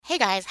Hey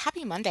guys,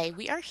 happy Monday.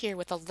 We are here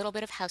with a little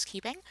bit of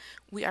housekeeping.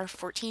 We are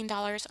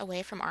 $14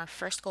 away from our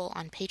first goal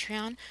on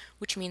Patreon,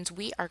 which means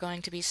we are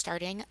going to be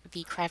starting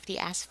the Crafty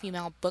Ass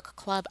Female Book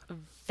Club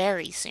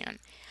very soon.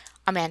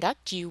 Amanda,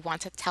 do you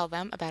want to tell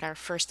them about our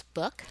first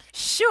book?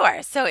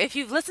 Sure. So if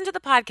you've listened to the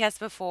podcast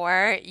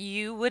before,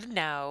 you would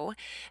know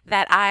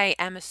that I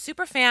am a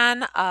super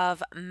fan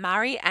of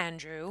Mari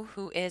Andrew,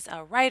 who is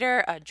a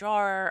writer, a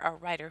drawer, a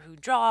writer who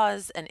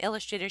draws, an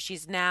illustrator.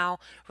 She's now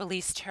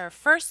released her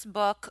first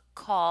book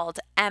called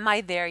Am I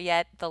There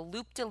Yet? The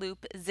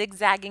Loop-de-Loop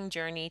Zigzagging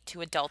Journey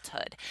to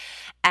Adulthood.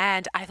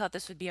 And I thought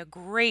this would be a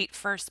great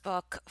first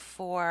book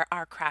for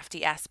our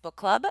Crafty Ass Book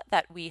Club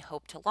that we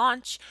hope to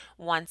launch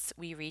once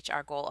we reach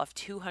our goal of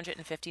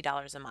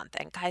 $250 a month.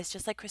 And guys,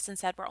 just like Kristen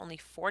said, we're only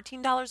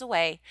 $14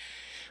 away,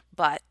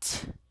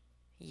 but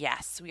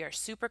yes, we are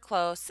super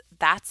close.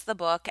 That's the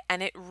book,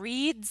 and it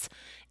reads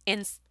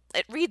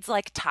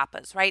like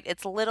tapas, right?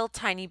 It's little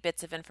tiny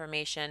bits of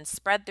information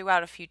spread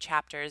throughout a few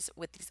chapters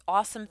with these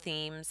awesome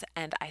themes,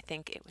 and I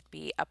think it would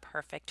be a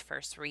perfect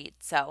first read.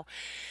 So,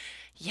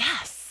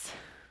 yes.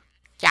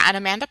 Yeah, and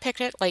Amanda picked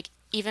it like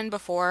even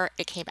before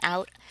it came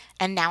out,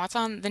 and now it's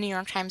on the New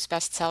York Times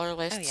bestseller Oh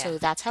list, yeah. so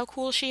that's how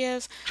cool she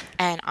is,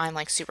 and I'm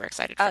like super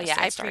excited Oh for us yeah,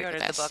 to I get started with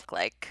pre-ordered the this. book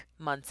like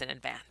months in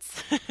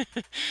advance.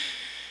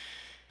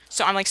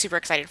 So I'm like super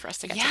excited for us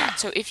to get to Yeah. that.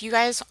 So if you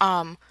guys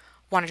want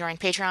to join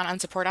Patreon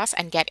and support us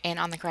and get in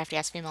on the Crafty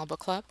Ass Female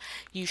Book Club,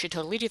 you should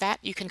totally do that.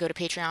 You can go to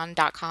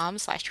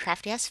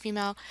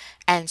patreon.com/craftyassfemale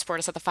and support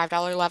us at the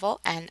 $5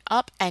 level and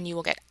up, and you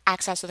will get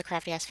access to the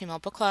Crafty Ass Female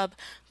Book Club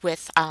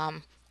with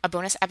a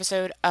bonus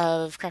episode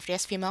of Crafty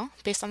Ass Female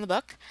based on the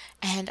book,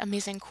 and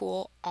amazingly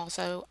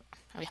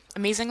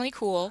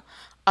cool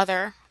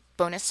other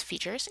bonus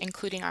features,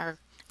 including our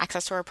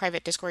access to our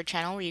private Discord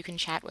channel where you can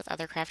chat with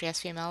other crafty ass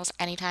females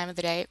any time of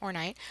the day or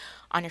night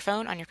on your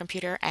phone, on your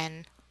computer,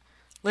 and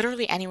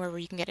literally anywhere where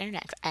you can get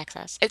internet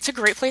access. It's a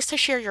great place to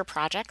share your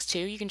projects too.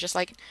 You can just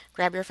like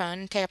grab your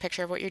phone, take a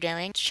picture of what you're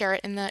doing, share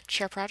it in the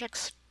Share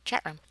Projects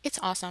chat room. It's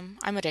awesome.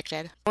 I'm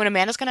addicted. When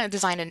Amanda's gonna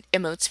design an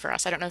emotes for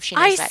us, I don't know if she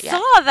I knows that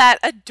saw yet. that.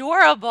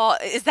 Adorable.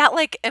 Is that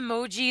like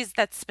emojis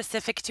that's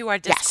specific to our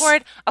Yes.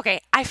 Discord? Okay,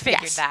 I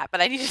figured Yes. that,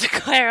 but I needed to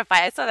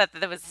clarify. I saw that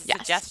there was a Yes.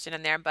 suggestion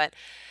in there, but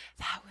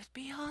that would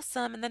be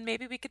awesome. And then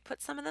maybe we could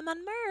put some of them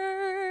on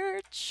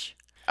merch.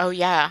 Oh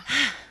yeah.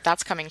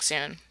 That's coming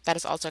soon. That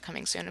is also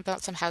coming soon.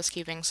 About some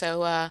housekeeping.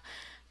 So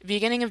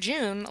beginning of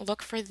June,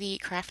 look for the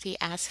Crafty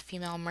Ass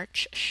Female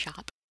merch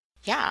shop.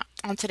 Yeah,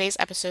 on today's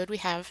episode, we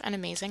have an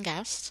amazing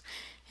guest.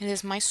 It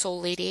is my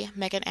soul lady,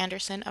 Megan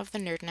Anderson of the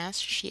Nerd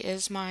Nest. She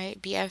is my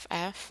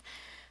BFF,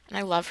 and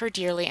I love her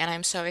dearly, and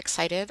I'm so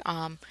excited.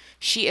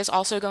 She is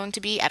also going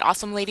to be at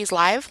Awesome Ladies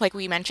Live, like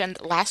we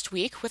mentioned last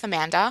week with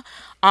Amanda,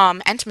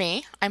 and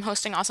me. I'm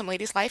hosting Awesome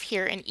Ladies Live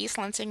here in East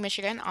Lansing,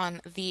 Michigan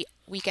on the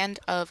weekend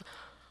of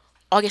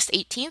August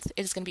 18th.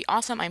 It is going to be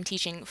awesome. I'm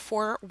teaching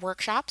 4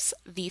 workshops.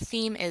 The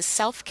theme is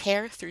self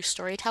care through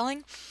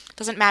storytelling.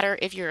 Doesn't matter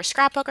if you're a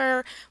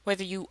scrapbooker,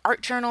 whether you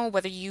art journal,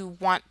 whether you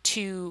want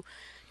to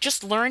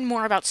just learn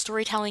more about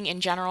storytelling in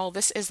general,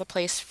 this is the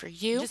place for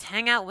you. Just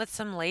hang out with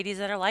some ladies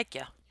that are like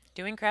you,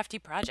 doing crafty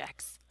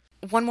projects.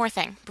 One more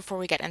thing before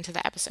we get into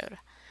the episode.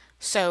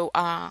 So,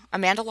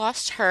 Amanda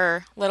lost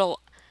her little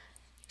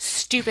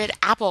stupid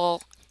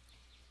Apple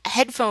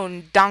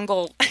headphone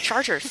dongle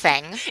charger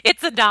thing.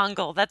 It's a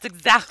dongle. That's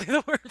exactly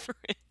the word for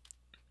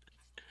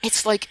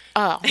It's like,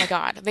 oh my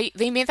God.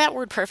 They made that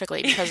word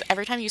perfectly because it.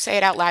 every time you say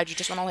it out loud, you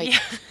just want to like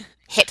Yeah.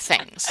 hit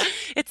things.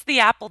 It's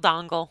the Apple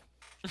dongle.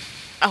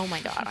 Oh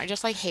my God. I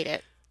just like hate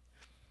it.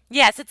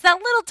 Yes, it's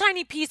that little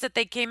tiny piece that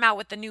they came out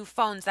with the new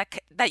phones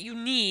that you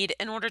need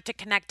in order to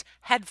connect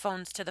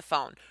headphones to the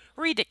phone.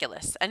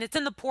 Ridiculous. And it's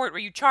in the port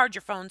where you charge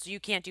your phone so you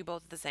can't do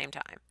both at the same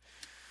time.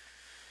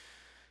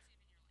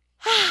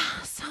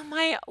 So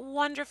my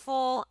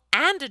wonderful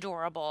and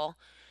adorable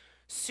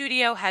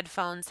Studio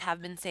headphones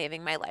have been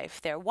saving my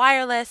life. They're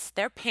wireless,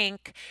 they're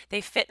pink,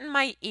 they fit in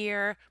my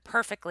ear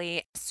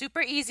perfectly.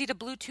 Super easy to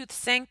Bluetooth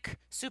sync,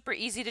 super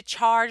easy to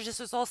charge.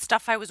 This was all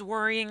stuff I was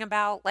worrying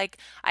about. Like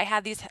I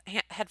had these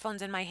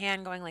headphones in my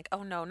hand going like,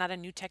 "Oh no, not a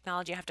new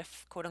technology I have to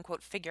quote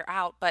unquote figure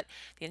out." But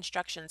the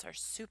instructions are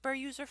super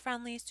user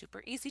friendly,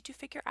 super easy to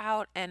figure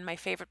out, and my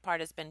favorite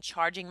part has been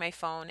charging my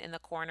phone in the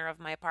corner of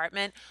my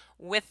apartment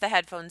with the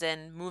headphones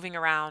in, moving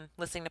around,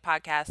 listening to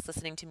podcasts,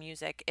 listening to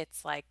music.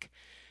 It's like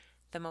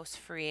the most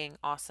freeing,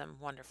 awesome,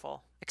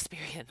 wonderful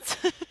experience.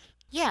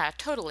 Yeah,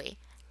 totally.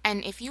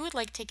 And if you would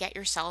like to get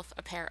yourself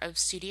a pair of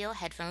studio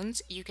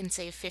headphones, you can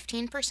save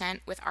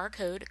 15% with our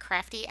code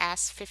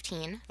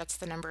CraftyAss15. That's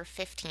the number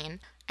 15.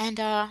 And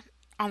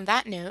on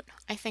that note,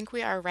 I think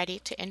we are ready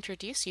to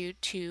introduce you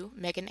to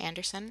Megan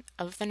Anderson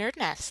of the Nerd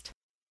Nest.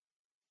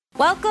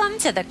 Welcome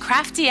to the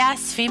Crafty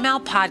Ass Female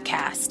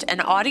Podcast,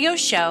 an audio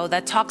show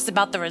that talks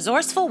about the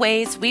resourceful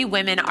ways we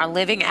women are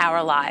living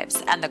our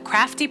lives and the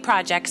crafty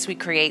projects we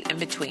create in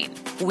between.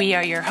 We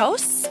are your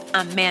hosts,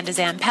 Amanda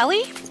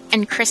Zampelli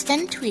And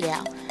Kristen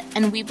Tweedale.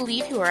 and we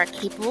believe you are a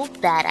capable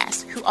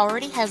badass who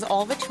already has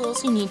all the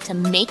tools you need to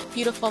make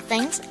beautiful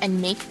things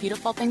and make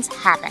beautiful things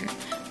happen.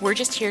 We're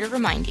just here to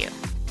remind you.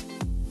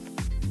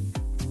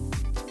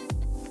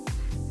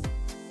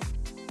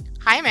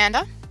 Hi,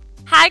 Amanda.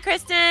 Hi,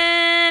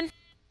 Kristen.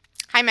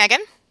 Hi,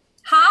 Megan.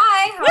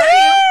 Hi, how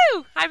are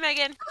you? Hi,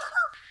 Megan.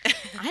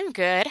 I'm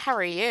good. How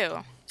are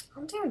you?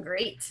 I'm doing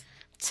great.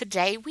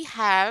 Today we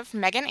have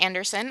Megan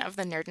Anderson of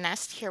the Nerd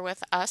Nest here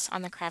with us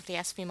on the Crafty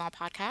Ass Female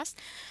podcast.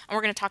 And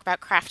we're going to talk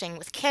about crafting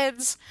with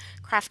kids,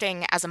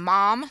 crafting as a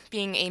mom,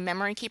 being a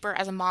memory keeper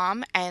as a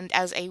mom, and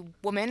as a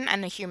woman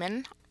and a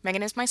human.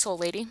 Megan is my soul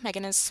lady.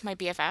 Megan is my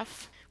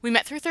BFF. We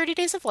met through 30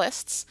 Days of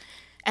Lists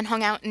and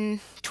hung out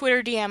in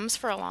Twitter DMs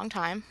for a long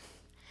time.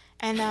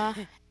 And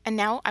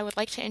now I would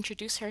like to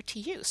introduce her to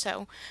you.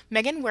 So,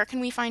 Megan, where can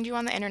we find you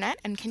on the internet?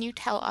 And can you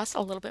tell us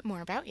a little bit more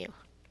about you?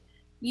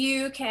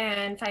 You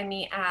can find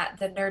me at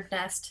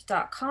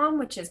thenerdnest.com,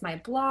 which is my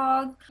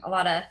blog. A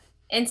lot of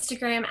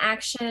Instagram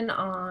action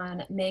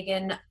on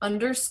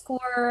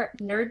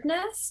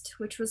Megan_Nerdnest,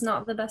 which was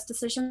not the best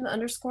decision, the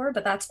underscore,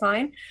 but that's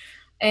fine.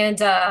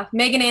 And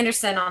Megan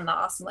Anderson on the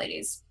Awesome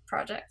Ladies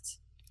project.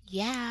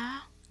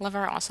 Yeah. Love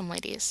our awesome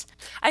ladies.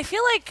 I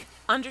feel like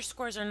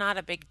underscores are not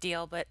a big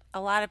deal, but a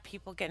lot of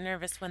people get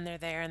nervous when they're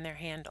there in their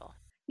handle.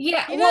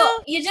 Yeah,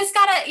 you just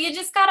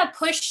gotta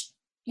push,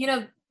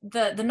 the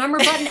number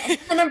button and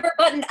the number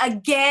button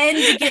again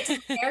to get to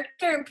the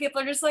character, and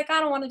people are just like, I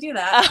don't want to do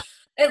that.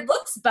 It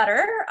looks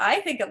better. I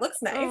think it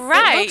looks nice.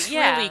 Right, it looks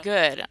really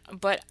good.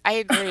 But I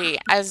agree.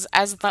 As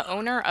the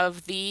owner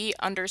of the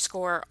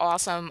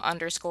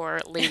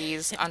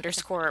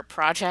 _awesome_ladies_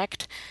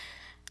 project,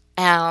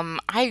 I'm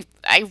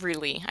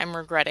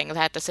regretting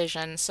that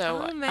decision.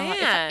 So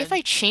if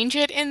I change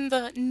it in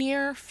the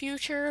near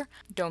future,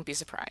 don't be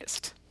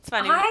surprised. It's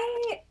funny.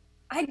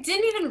 I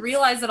didn't even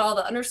realize that all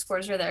the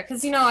underscores are there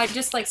because I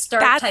just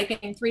start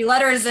typing 3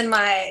 letters in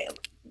my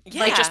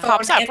just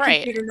pops up,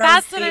 right?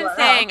 That's what I'm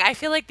saying. I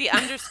feel like the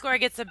underscore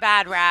gets a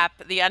bad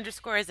rap. The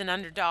underscore is an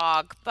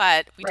underdog,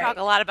 but we talk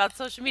a lot about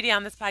social media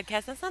on this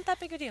podcast. That's not that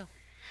big a deal.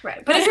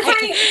 Right. But if you're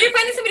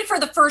finding somebody for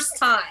the first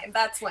time,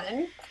 that's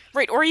when.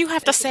 Right, or you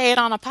have to say it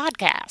on a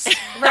podcast.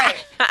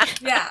 Right.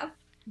 Yeah.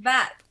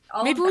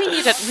 Maybe we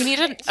need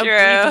an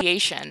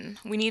abbreviation.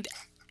 We need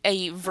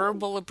a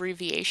verbal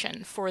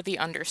abbreviation for the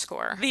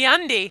underscore. The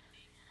undie.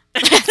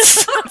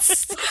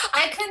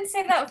 I couldn't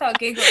say that without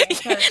giggling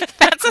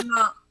because I'm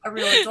not a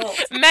real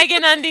adult.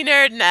 Megan Undie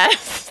Nerd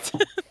Nest.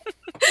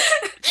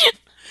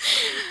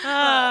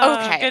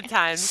 Okay. Good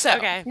times. So,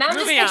 okay. Now I'm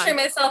just picturing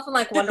myself in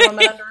Wonder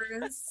Woman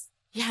underoos.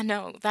 Yeah,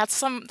 no, that's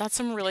some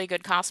really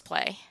good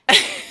cosplay.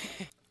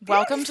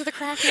 Welcome to the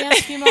Crafty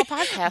Ass Female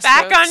podcast.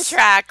 Back folks. on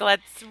track.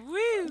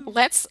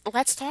 Let's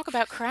talk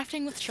about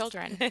crafting with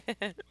children.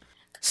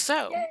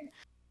 So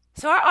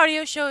our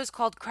audio show is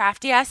called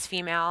Crafty Ass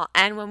Female,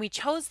 and when we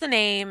chose the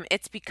name,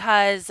 it's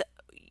because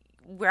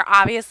we're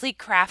obviously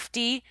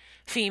crafty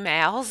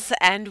females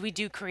and we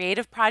do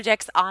creative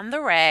projects on the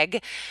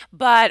reg,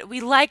 but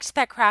we liked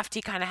that crafty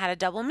kind of had a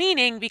double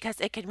meaning because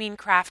it could mean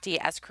crafty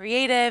as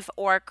creative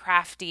or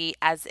crafty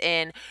as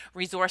in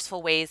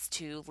resourceful ways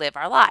to live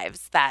our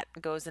lives. That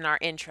goes in our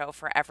intro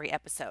for every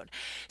episode.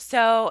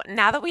 So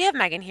now that we have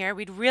Megan here,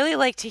 we'd really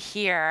like to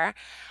hear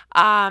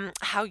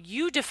how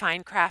you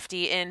define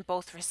crafty in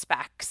both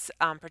respects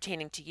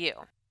pertaining to you.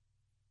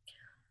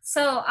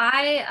 So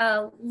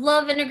I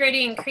love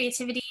integrating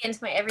creativity into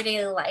my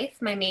everyday life.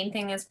 My main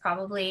thing is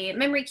probably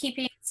memory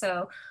keeping,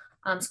 so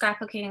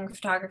scrapbooking,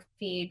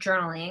 photography,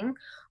 journaling.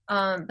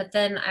 But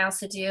then I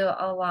also do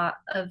a lot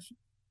of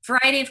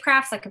variety of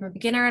crafts. I'm a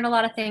beginner at a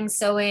lot of things,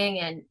 sewing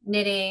and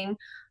knitting,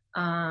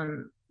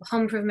 home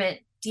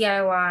improvement,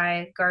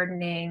 DIY,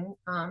 gardening,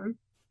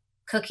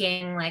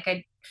 cooking. I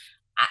try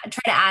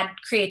to add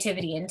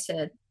creativity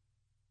into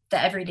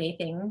the everyday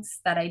things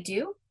that I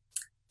do.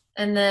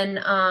 And then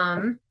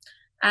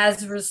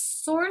as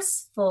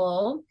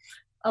resourceful,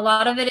 a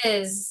lot of it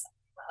is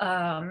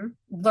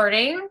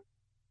learning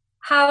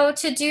how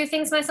to do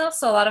things myself.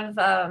 So a lot of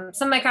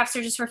some of my crafts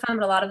are just for fun,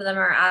 but a lot of them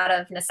are out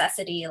of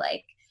necessity.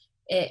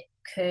 It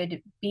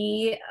could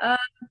be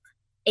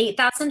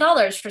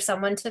 $8,000 for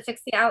someone to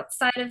fix the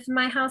outside of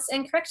my house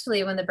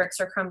incorrectly when the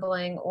bricks are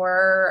crumbling,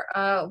 or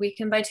we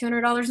can buy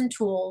 $200 in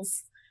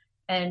tools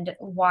and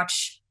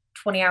watch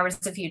 20 hours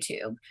of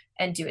YouTube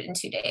and do it in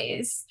 2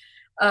 days.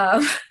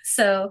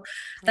 So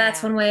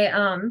that's one way.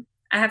 I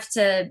have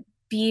to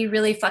be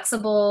really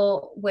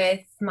flexible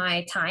with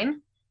my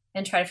time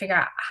and try to figure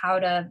out how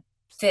to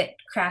fit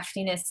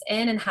craftiness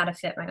in and how to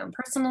fit my own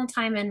personal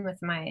time in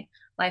with my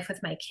life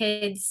with my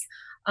kids.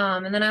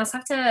 And then I also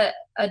have to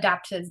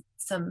adapt to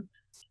some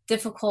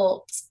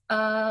difficult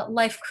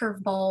life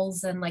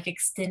curveballs and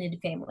extended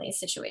family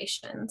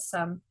situations. So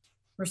I'm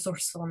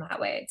resourceful in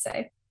that way, I'd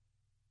say.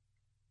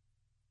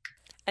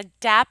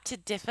 Adapt to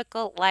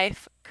difficult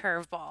life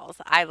curveballs.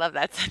 I love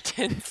that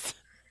sentence.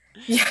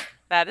 Yeah.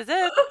 That is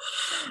it.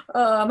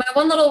 My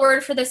one little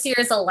word for this year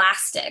is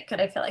elastic, and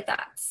I feel like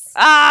that's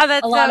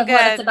that's a lot so of good.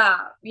 what it's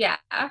about. Yeah.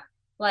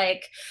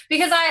 Like,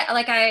 because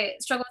I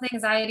struggle with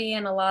anxiety,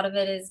 and a lot of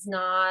it is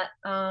not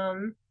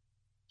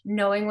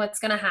knowing what's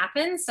going to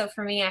happen. So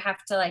for me, I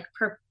have to like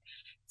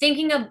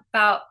thinking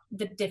about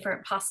the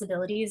different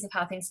possibilities of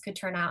how things could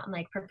turn out, and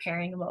like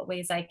preparing in what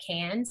ways I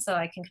can so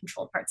I can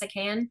control the parts I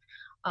can,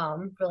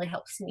 really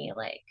helps me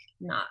like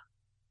not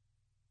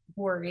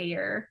worry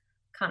or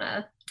kind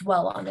of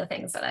dwell on the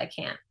things that I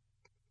can't.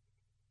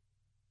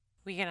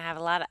 We're going to have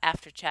a lot of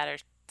after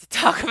chatters to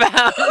talk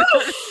about.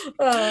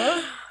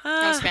 That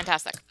was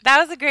fantastic. That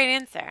was a great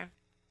answer.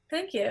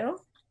 Thank you.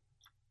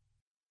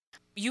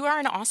 You are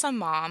an awesome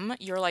mom.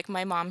 You're like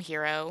my mom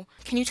hero.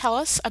 Can you tell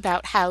us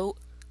about how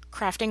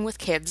crafting with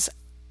kids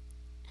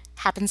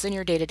happens in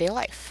your day-to-day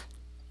life?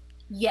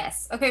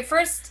 Yes. Okay,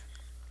 first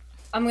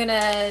I'm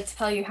gonna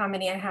tell you how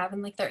many I have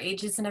and like their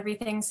ages and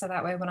everything, so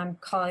that way when I'm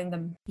calling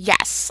them.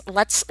 Yes,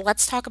 let's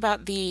talk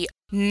about the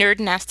Nerd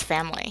Nest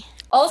family.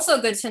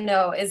 Also good to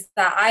know is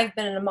that I've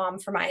been a mom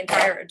for my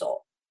entire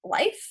adult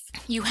life.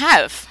 You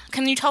have.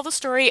 Can you tell the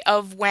story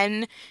of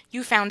when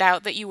you found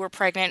out that you were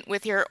pregnant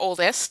with your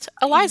oldest,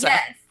 Eliza?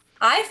 Yes.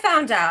 I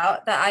found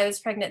out that I was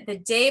pregnant the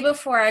day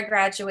before I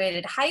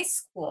graduated high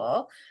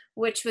school,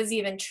 which was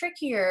even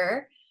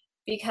trickier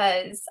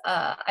because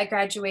I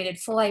graduated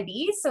full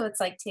IB. So it's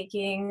like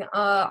taking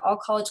all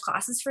college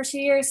classes for 2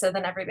 years. So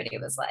then everybody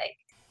was like,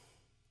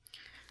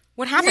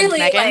 what happened, really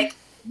Megan? like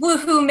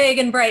woohoo,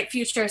 Megan bright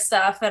future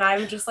stuff. And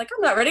I'm just like,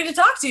 I'm not ready to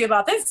talk to you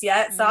about this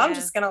yet. So I'm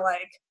just going to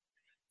like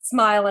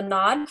smile and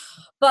nod.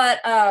 But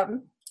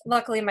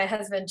luckily my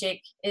husband,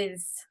 Jake,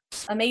 is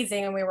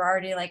amazing. And we were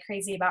already like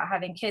crazy about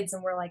having kids.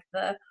 And we're like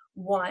the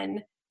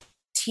one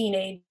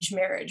teenage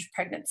marriage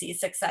pregnancy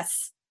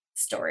success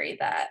story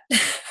that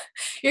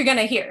you're going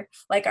to hear.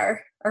 Like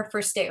our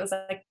first date was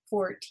like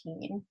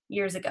 14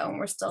 years ago and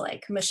we're still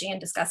like mushy and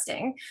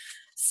disgusting.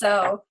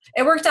 So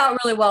it worked out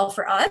really well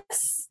for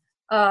us.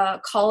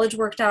 College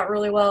worked out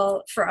really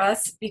well for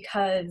us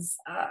because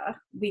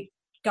we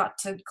got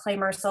to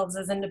claim ourselves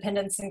as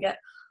independents and get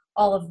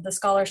all of the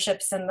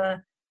scholarships and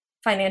the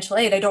financial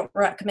aid. I don't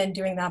recommend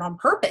doing that on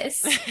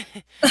purpose.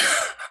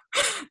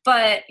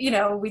 But, you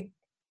know, we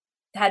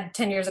had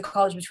 10 years of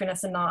college between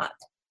us and not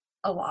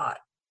a lot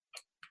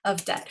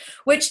of debt,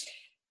 which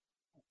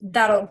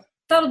that'll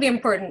be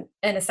important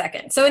in a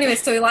second. So anyway,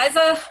 so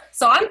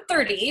I'm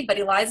 30, but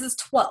Eliza's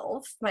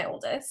 12, my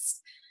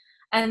oldest.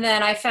 And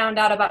then I found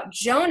out about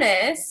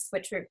Jonas,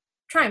 which we're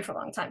trying for a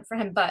long time for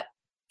him, but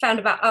found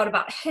out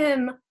about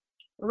him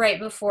right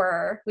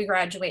before we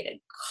graduated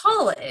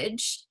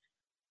college.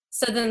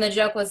 So then the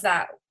joke was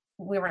that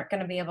we weren't going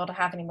to be able to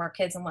have any more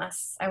kids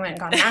unless I went and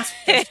got a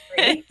master's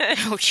degree.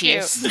 Oh,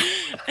 jeez.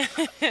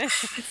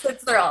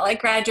 Since they're all like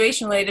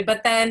graduation related.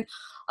 But then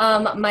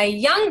my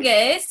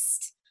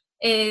youngest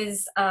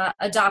is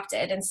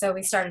adopted. And so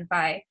we started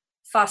by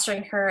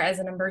fostering her as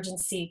an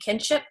emergency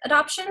kinship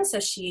adoption. So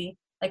she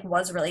like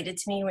was related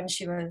to me when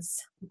she was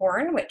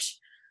born, which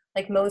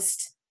like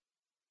most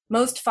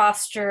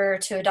foster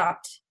to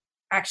adopt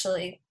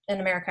actually in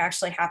America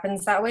actually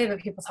happens that way, but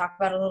people talk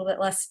about it a little bit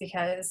less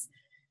because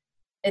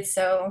it's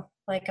so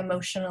like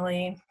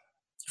emotionally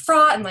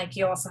fraught, and like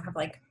you also have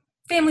like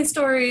family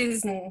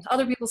stories and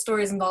other people's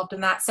stories involved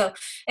in that. So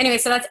anyway,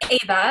 so that's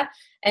Ava,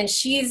 and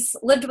she's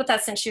lived with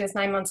us since she was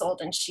 9 months old,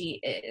 and she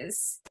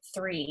is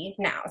 3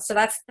 now. So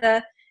that's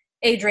the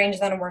age range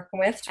that I'm working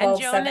with,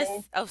 12,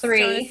 7,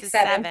 3,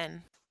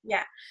 7.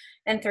 Yeah,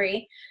 and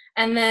 3.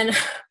 And then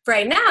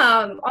right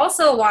now I'm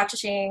also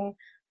watching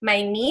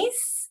my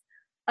niece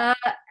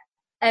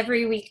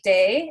every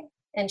weekday,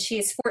 and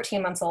she's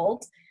 14 months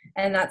old.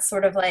 And that's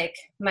sort of like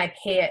my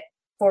pay it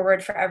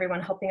forward for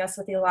everyone helping us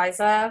with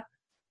Eliza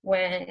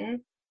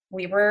when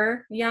we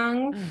were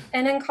young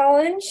and in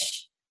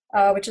college,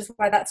 which is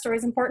why that story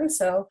is important.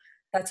 So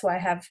that's why I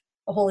have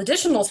a whole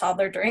additional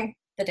toddler during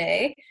the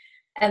day.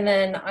 And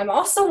then I'm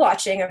also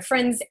watching a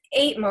friend's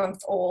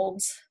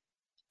 8-month-old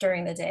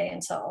during the day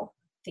until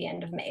the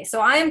end of May.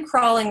 So I am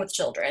crawling with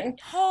children.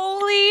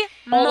 Holy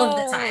all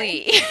moly. of the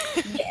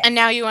time. Yeah. And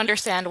now you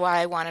understand why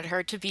I wanted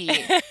her to be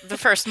the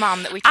first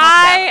mom that we talked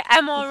I about.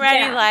 am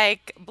already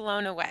like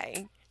blown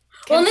away.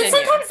 Well, and then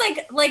Continue. sometimes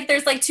like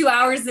there's like 2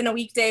 hours in a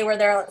weekday where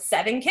there are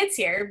 7 kids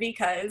here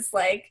because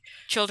like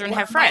Children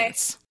have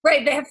friends.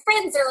 Right, they have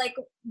friends. Or like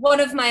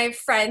one of my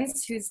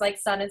friends whose like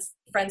son is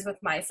friends with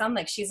my son,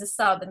 like she's a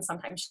sub, and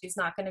sometimes she's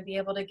not going to be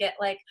able to get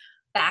like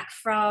back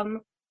from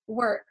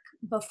work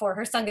before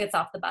her son gets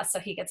off the bus, so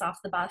he gets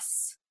off the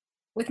bus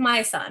with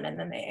my son, and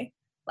then they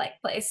like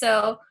play.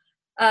 So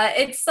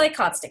it's like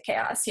constant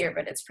chaos here,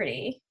 but it's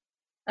pretty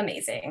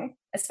amazing,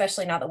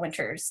 especially now that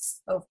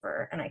winter's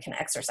over and I can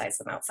exercise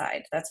them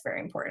outside. That's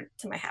very important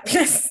to my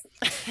happiness.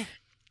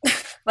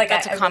 Like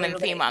That's a common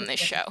really theme on this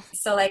show.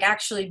 So like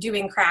actually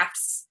doing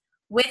crafts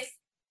with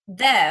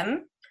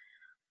them,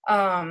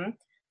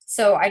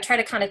 so I try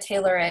to kind of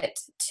tailor it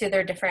to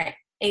their different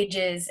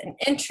ages and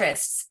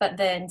interests, but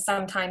then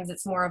sometimes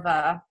it's more of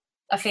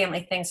a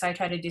family thing, so I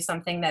try to do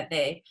something that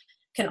they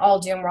can all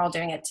do and we're all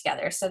doing it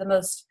together. So the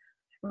most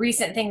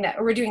recent thing that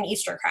we're doing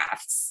Easter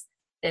crafts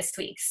this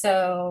week,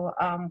 so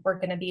we're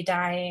going to be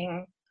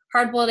dyeing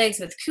hard-boiled eggs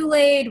with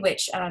Kool-Aid,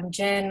 which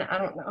Jen, I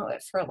don't know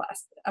if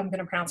I'm going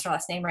to pronounce her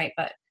last name right,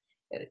 but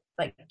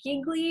like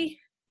Giggly.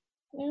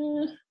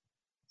 It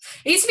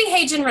used to be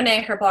Hey Jen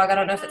Renee, her blog. I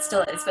don't know if it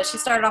still is, but she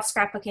started off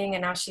scrapbooking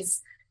and now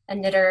she's a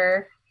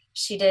knitter.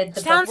 She did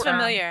the Sounds book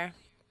familiar.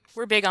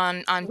 We're big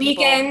on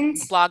Weekend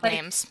people blog like,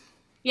 names.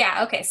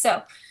 Yeah, okay.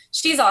 So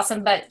she's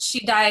awesome, but she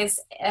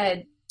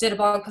did a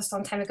blog post a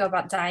long time ago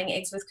about dyeing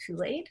eggs with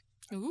Kool-Aid.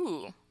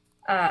 Ooh.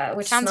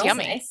 Which sounds smells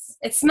yummy. nice.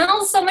 It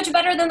smells so much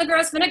better than the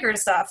gross vinegar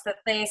stuff that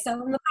they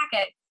sell in the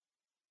packet.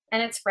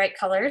 And it's bright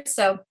colors.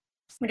 So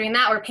we're doing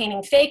that. We're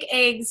painting fake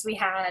eggs. We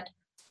had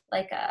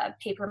like a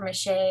paper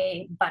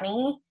mache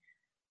bunny.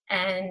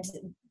 And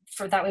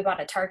for that we bought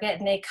at Target,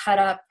 and they cut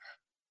up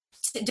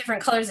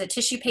different colors of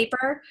tissue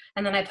paper.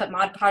 And then I put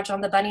Mod Podge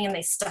on the bunny and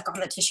they stuck on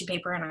the tissue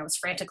paper. And I was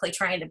frantically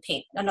trying to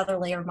paint another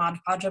layer of Mod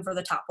Podge over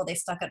the top while they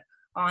stuck it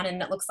on.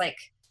 And it looks like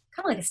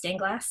kind of like a stained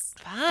glass.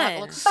 Fun. That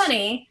looks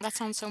funny. That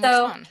sounds so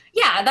much fun.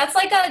 Yeah, that's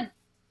like a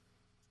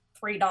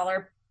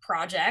 $3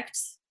 project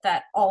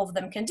that all of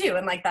them can do.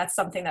 And like that's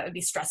something that would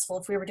be stressful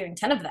if we were doing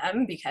 10 of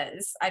them,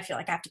 because I feel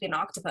like I have to be an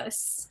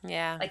octopus.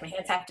 Yeah. Like my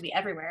hands have to be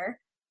everywhere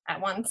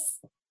at once.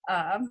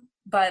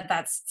 But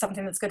that's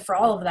something that's good for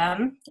all of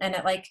them. And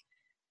it like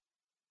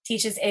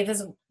teaches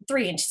Ava's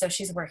 3, and so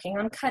she's working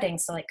on cutting.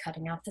 So like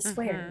cutting out the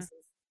squares is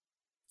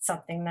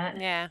something that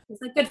is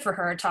like good for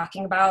her.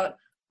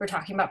 We're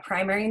talking about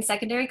primary and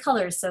secondary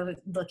colors. So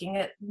looking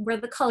at where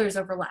the colors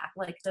overlap,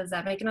 like, does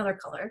that make another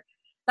color?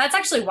 That's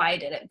actually why I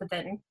did it, but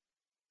then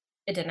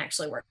it didn't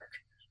actually work.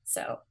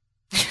 So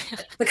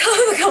the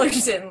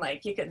colors didn't,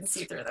 like, you couldn't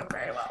see through them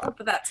very well,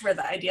 but that's where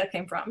the idea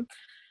came from.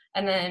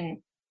 And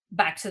then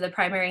back to the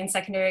primary and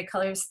secondary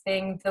colors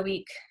thing, the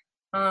week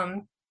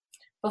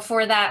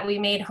before that, we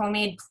made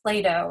homemade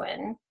Play-Doh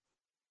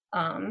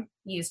and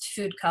used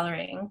food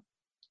coloring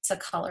to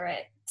color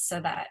it so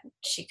that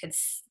she could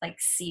like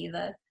see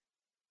the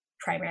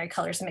primary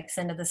colors mix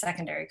into the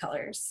secondary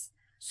colors.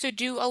 So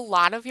do a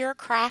lot of your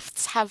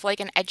crafts have like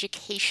an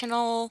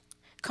educational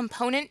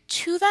component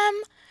to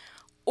them?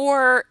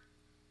 Or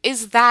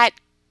is that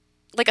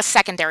like a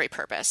secondary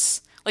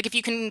purpose? Like if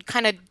you can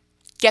kind of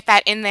get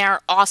that in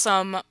there,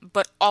 awesome,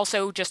 but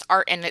also just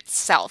art in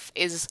itself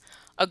is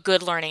a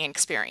good learning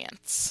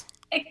experience.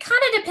 It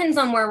kind of depends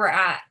on where we're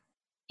at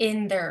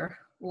in their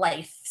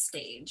life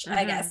stage,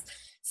 I guess.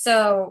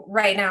 So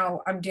right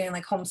now I'm doing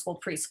like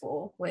homeschool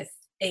preschool with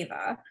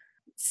Ava.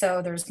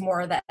 So there's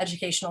more of the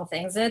educational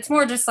things. And it's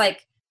more just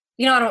like,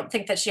 I don't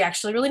think that she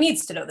actually really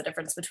needs to know the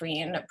difference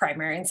between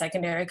primary and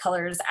secondary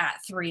colors at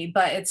 3,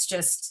 but it's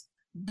just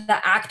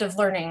the act of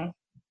learning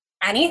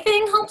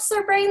anything helps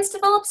their brains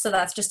develop. So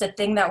that's just a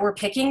thing that we're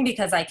picking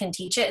because I can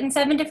teach it in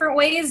 7 different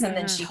ways, and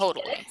then she can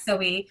get it. So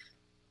we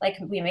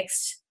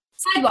mixed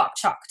sidewalk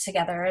chalk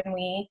together, and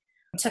we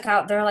took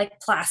out their like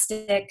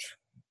plastic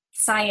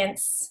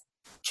science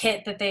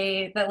kit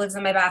that lives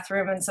in my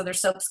bathroom, and so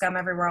there's soap scum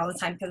everywhere all the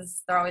time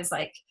because they're always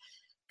like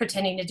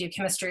pretending to do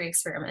chemistry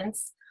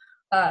experiments.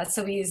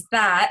 So we used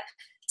that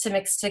to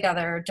mix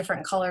together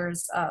different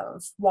colors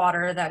of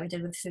water that we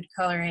did with food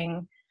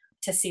coloring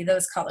to see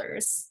those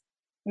colors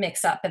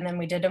mix up, and then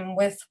we did them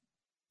with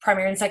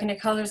primary and secondary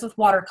colors with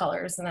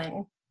watercolors, and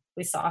then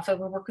we saw if it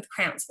would work with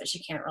crayons, but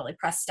she can't really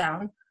press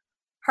down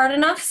hard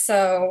enough.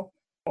 So,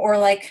 or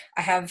like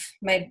I have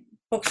my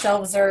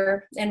bookshelves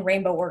are in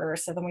rainbow order,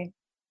 so then we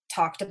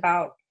talked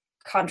about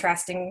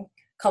contrasting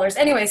colors.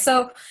 Anyway,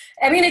 so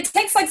I mean it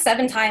takes like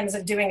 7 times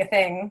of doing a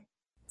thing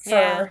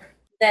for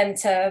them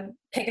to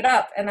pick it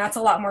up, and that's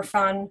a lot more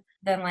fun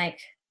than like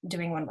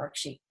doing one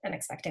worksheet and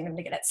expecting them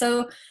to get it.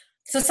 So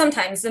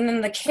sometimes, and then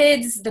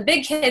the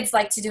big kids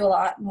like to do a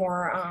lot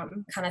more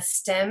kind of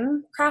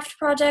STEM craft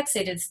projects.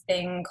 They did this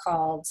thing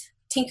called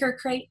Tinker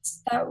Crate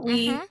that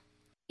we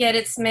get.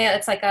 It's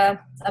like a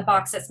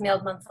box that's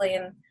mailed monthly,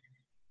 and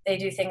they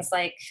do things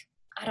like,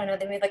 I don't know,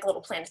 they made like a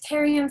little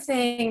planetarium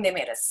thing. They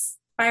made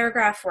a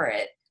spirograph where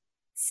it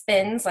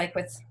spins like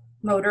with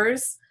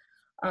motors.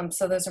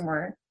 So those are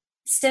more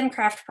STEM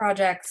craft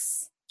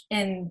projects.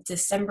 In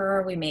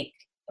December, we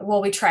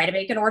try to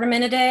make an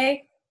ornament a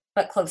day,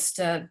 but close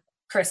to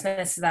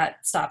Christmas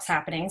that stops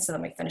happening. So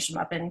then we finish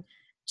them up in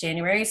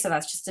January. So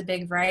that's just a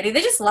big variety. They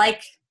just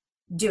like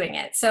doing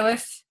it. So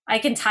if I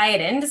can tie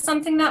it into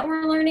something that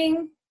we're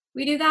learning,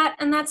 we do that,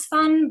 and that's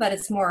fun, but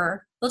it's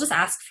more, they'll just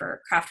ask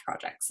for craft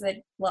projects.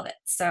 They love it.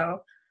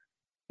 So,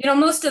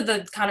 most of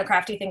the kind of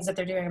crafty things that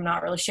they're doing, I'm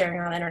not really sharing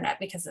on the internet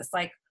because it's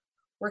like,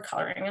 we're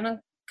coloring in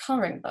a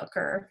coloring book,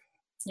 or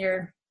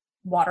you're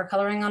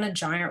watercoloring on a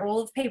giant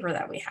roll of paper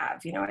that we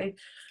have.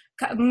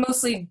 I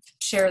mostly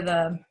share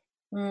the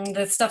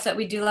stuff that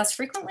we do less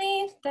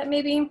frequently that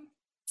maybe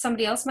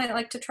somebody else might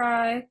like to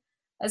try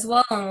as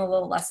well, and a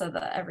little less of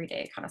the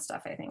everyday kind of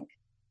stuff, I think.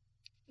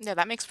 Yeah,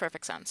 that makes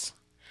perfect sense.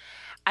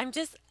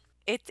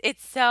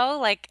 It's so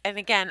like, and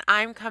again,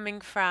 I'm coming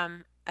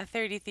from a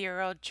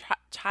 33-year-old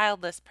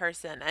childless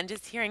person, and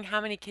just hearing how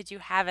many kids you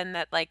have, and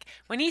that like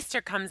when Easter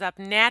comes up,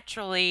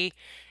 naturally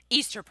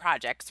Easter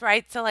projects,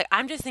 right? So like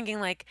I'm just thinking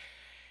like,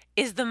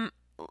 is the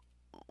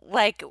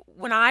like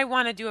when I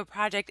want to do a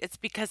project, it's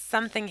because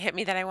something hit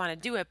me that I want to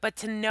do it. But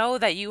to know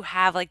that you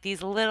have like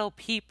these little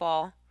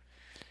people,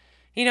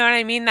 you know what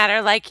I mean, that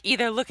are like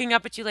either looking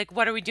up at you like,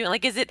 what are we doing?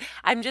 Like, is it,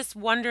 I'm just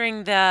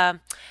wondering the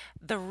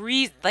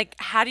reason, like,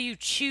 how do you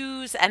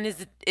choose? And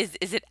is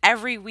it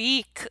every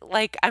week?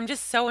 Like, I'm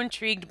just so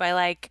intrigued by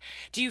like,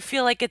 do you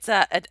feel like it's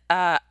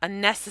a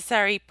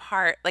necessary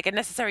part, like a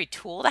necessary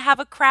tool to have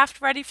a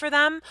craft ready for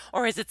them?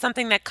 Or is it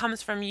something that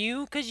comes from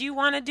you because you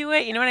want to do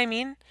it? You know what I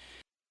mean?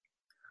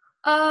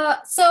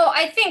 So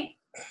I think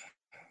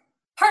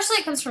partially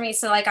it comes from me.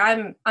 So like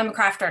I'm a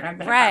crafter and I've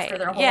been a crafter Right.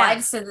 their whole Yeah.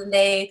 lives. So then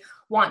they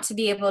want to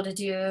be able to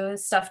do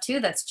stuff too.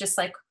 That's just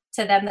like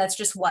to them, that's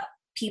just what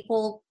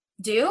people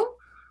do.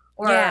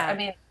 Or I Yeah.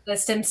 mean, the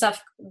STEM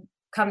stuff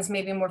comes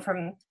maybe more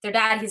from their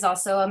dad. He's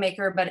also a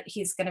maker, but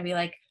he's going to be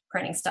like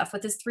printing stuff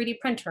with his 3D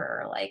printer,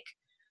 or like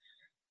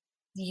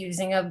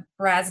using a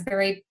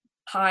Raspberry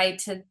Pi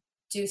to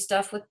do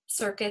stuff with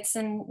circuits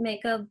and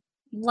make a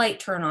light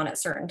turn on at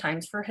certain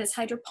times for his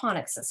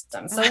hydroponic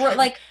system. So we're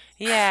like,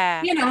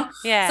 Yeah. you know,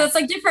 so Yeah. it's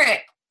like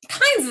different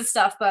kinds of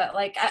stuff, but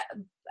like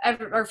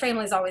our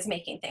family's always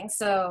making things.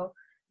 So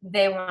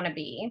they want to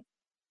be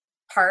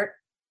part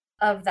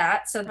of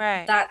that. So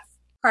Right. that's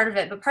part of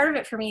it. But part of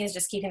it for me is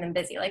just keeping them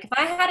busy. Like if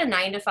I had a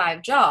 9 to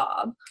 5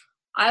 job,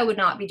 I would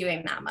not be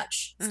doing that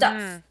much stuff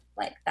Mhm.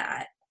 like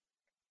that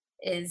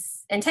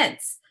is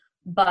intense.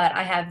 But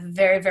I have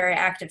very, very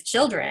active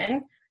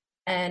children,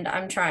 and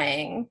I'm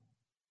trying.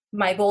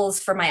 My goal is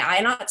for my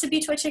eye not to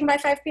be twitching by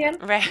 5 p.m.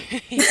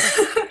 Right.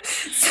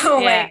 So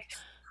Yeah. like,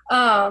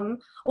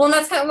 well, and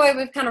that's kind of why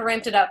we've kind of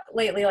ramped it up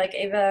lately. Like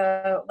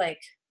Ava,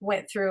 like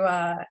went through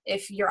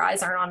if your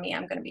eyes aren't on me,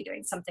 I'm going to be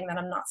doing something that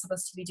I'm not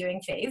supposed to be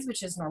doing phase,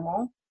 which is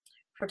normal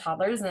for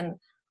toddlers. And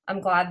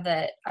I'm glad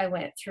that I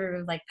went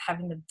through like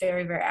having the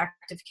very, very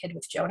active kid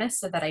with Jonas,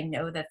 so that I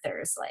know that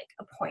there's like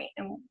a point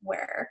in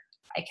where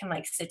I can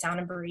like sit down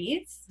and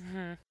breathe,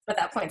 Mhm. but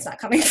that point's not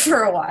coming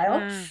for a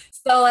while. Mm.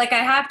 So like I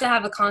have to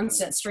have a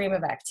constant stream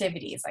of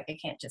activities. Like I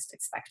can't just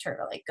expect her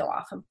to like go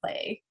off and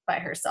play by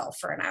herself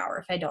for an hour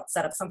if I don't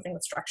set up something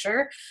with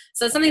structure.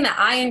 So it's something that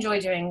I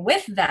enjoy doing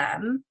with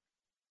them,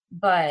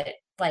 but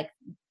like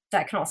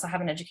that can also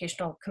have an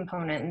educational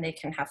component and they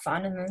can have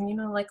fun. And then, you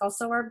know, like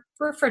also our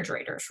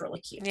refrigerator is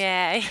really cute.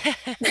 Yeah.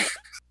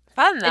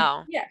 Fun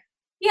though. Yeah.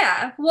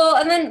 Yeah. Well,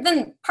 and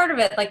then part of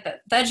it, like the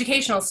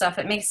educational stuff,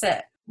 it makes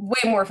it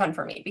way more fun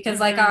for me because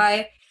like Mhm.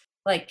 I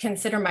like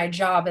consider my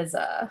job as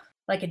a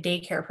like a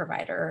daycare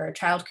provider or a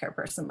childcare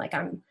person. Like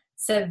I'm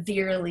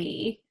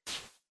severely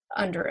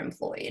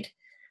underemployed.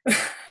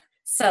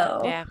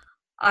 So Yeah.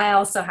 I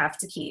also have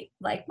to keep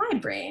like my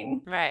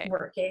brain Right.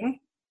 working.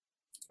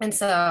 And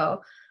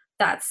so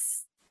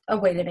that's a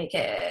way to make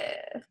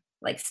it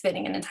like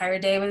spending an entire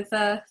day with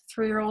a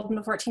 3-year-old and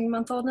a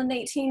 14-month-old and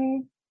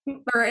 18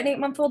 or an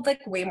 8-month-old,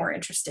 like way more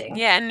interesting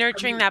Yeah, and for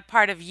nurturing me. that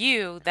part of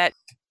you that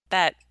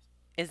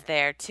is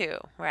there too,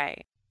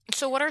 right?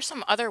 So, what are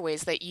some other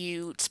ways that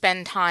you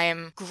spend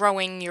time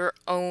growing your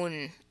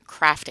own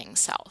crafting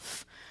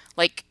self?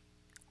 Like,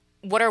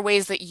 what are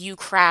ways that you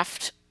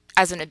craft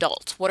as an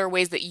adult? What are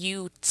ways that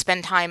you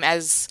spend time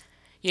as,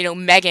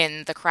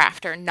 Megan the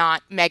crafter,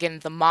 not Megan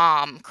the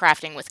mom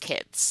crafting with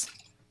kids?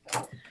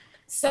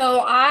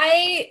 So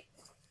I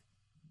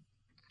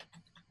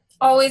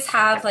always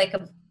have like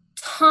a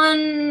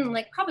ton,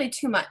 like probably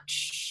too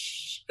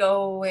much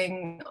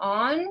going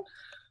on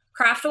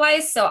craft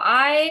wise. So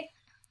I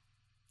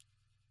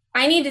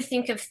need to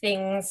think of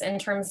things in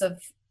terms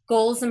of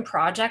goals and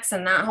projects,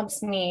 and that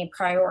helps me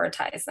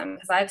prioritize them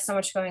because I have so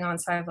much going on.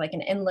 So I have like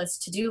an endless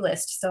to-do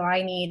list. So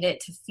I need it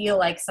to feel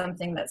like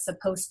something that's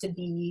supposed to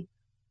be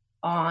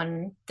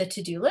on the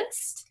to-do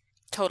list.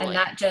 And Totally.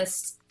 that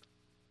just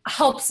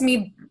helps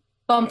me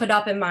bump it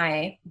up in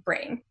my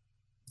brain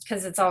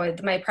because it's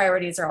always my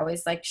priorities are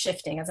always like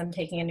shifting as I'm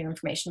taking in new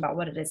information about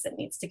what it is that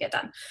needs to get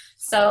done.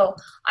 So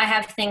I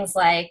have things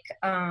like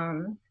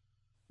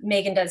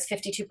Megan does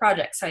 52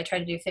 projects. So I try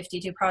to do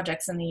 52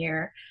 projects in the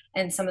year,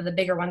 and some of the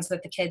bigger ones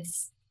with the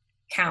kids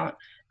count.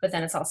 But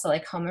then it's also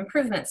like home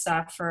improvement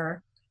stuff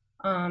or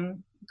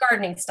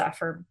gardening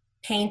stuff or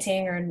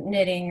painting or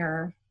knitting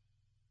or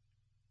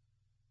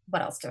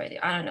what else do I do?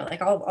 I don't know,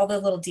 like all the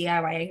little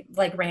DIY,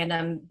 like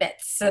random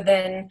bits. So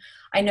then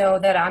I know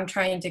that I'm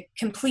trying to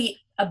complete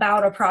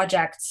about a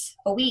project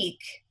a week.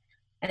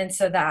 And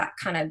so that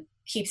kind of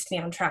keeps me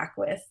on track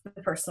with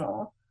the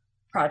personal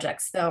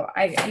projects. So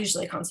I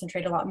usually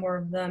concentrate a lot more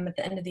of them at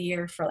the end of the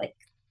year for like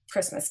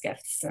Christmas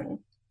gifts and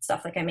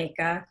stuff. Like I make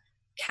a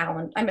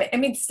calendar. I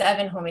made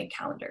 7 homemade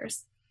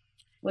calendars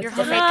Your with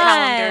different homemade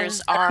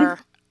gifts calendars Fun. are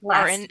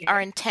last in, year. are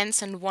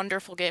intense and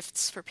wonderful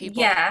gifts for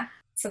people. Yeah.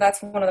 So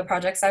that's one of the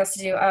projects I was to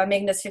do.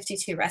 Megan does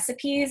 52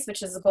 recipes,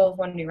 which is a goal of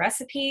 1 new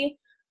recipe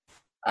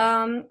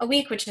a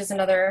week, which is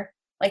another,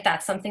 like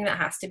that's something that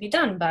has to be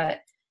done. But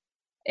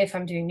if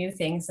I'm doing new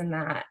things, then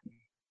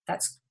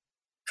that's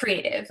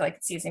creative. Like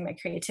it's using my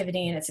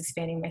creativity and it's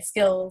expanding my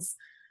skills.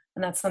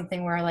 And that's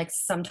something where like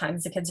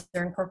sometimes the kids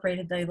are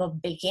incorporated. They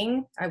love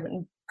baking. I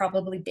wouldn't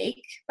probably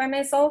bake by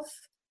myself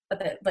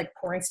but like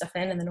pouring stuff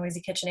in and the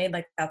noisy KitchenAid,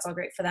 like that's all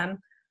great for them.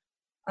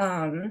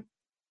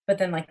 But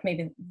then like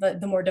maybe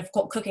the more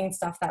difficult cooking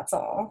stuff, that's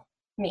all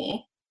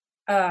me.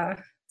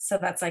 So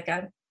that's like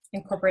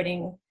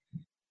incorporating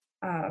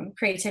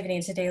creativity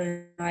into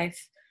daily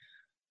life.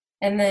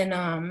 And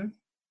then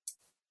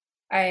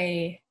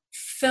I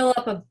fill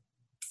up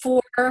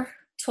 4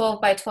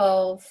 12 by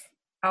 12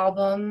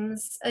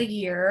 albums a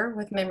year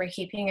with memory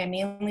keeping. I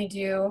mainly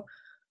do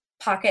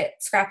pocket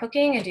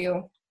scrapbooking. I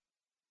do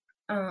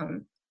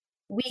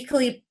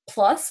weekly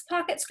plus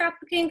pocket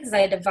scrapbooking because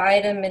I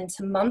divide them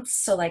into months.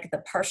 So like the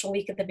partial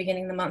week at the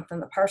beginning of the month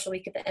and the partial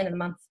week at the end of the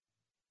month,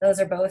 those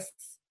are both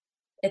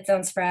its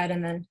own spread.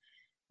 And then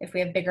if we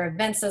have bigger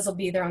events, those will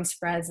be their own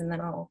spreads. And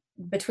then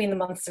between the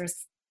months,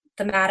 there's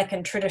thematic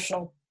and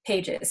traditional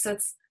pages. So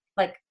it's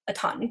like a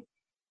ton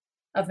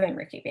of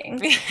memory keeping.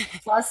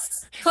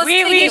 plus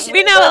we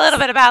know a little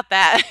bit about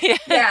that.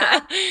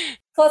 Yeah.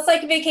 Plus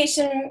like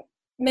vacation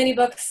mini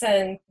books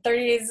and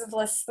 30 days of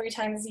lists 3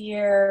 times a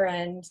year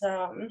and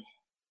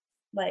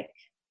like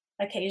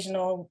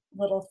occasional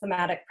little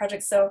thematic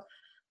projects. So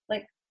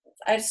like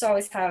I just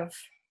always have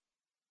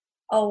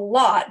a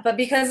lot, but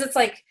because it's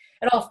like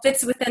it all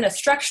fits within a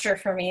structure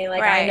for me,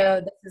 like right. I know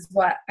this is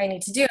what I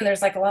need to do, and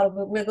there's like a lot of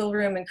wiggle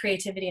room and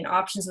creativity and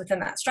options within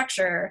that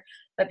structure.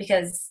 But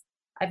because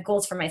I have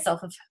goals for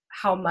myself of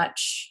how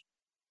much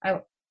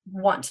I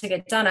want to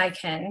get done, I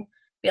can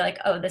be like,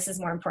 oh, this is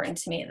more important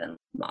to me than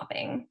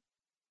mopping.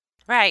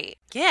 Right.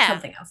 Yeah.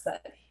 Something else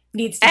that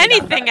needs to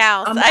anything be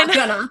done, else. I'm not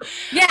gonna.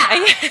 Yeah.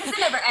 It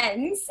never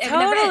ends.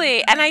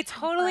 Totally. And I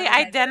totally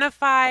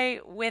identify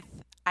with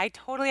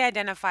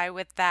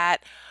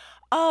that.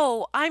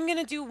 Oh, I'm going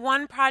to do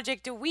 1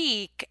 project a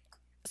week.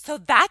 So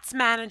that's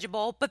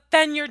manageable, but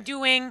then you're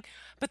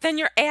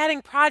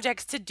adding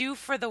projects to do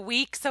for the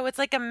week. So it's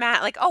like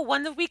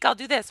once a week I'll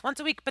do this once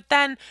a week. But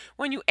then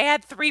when you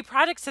add 3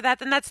 projects to that,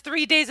 then that's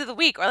 3 days of the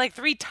week or like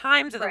 3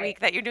 times of the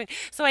week that you're doing.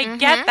 So I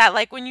get that.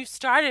 Like when you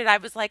started, I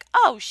was like,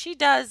 oh, she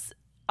does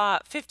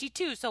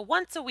 52, so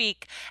once a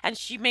week, and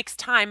she makes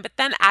time. But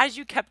then as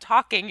you kept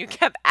talking, you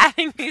kept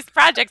adding these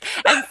projects,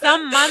 and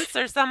some months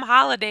or some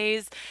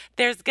holidays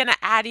there's gonna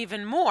add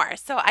even more.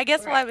 So I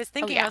guess while I was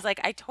thinking, I was like,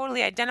 I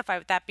totally identify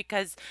with that,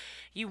 because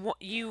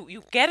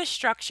you get a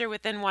structure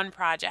within one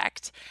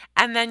project,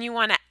 and then you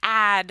want to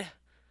add,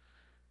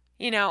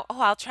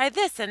 I'll try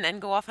this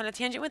and go off on a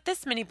tangent with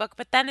this mini book,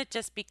 but then it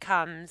just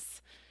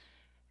becomes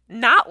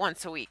not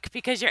once a week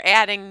because you're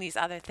adding these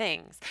other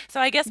things. So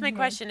I guess my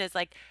question is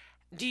like,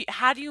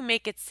 how do you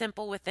make it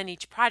simple within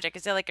each project?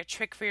 Is there like a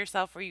trick for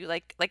yourself where you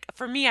like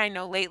for me, I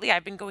know lately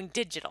I've been going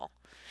digital.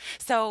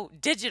 So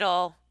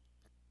digital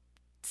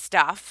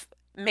stuff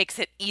makes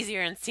it easier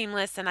and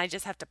seamless, and I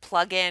just have to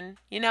plug in,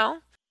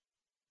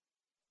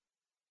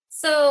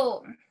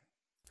 So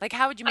like,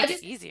 how would you make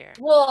it easier?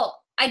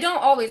 Well, I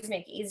don't always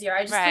make it easier.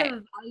 I just kind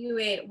of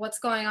evaluate what's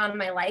going on in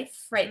my life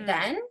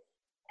then.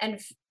 And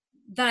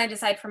then I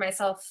decide for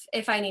myself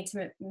if I need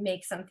to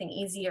make something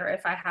easier,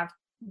 if I have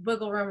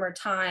wiggle room or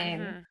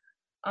time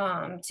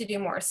to do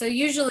more. So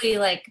usually,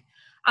 like,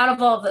 out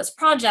of all of those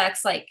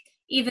projects, like,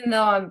 even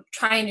though I'm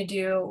trying to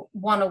do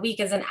 1 a week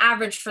as an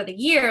average for the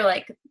year,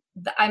 like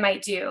I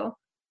might do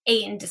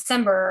 8 in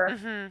December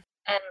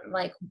and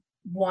like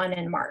 1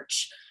 in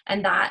March.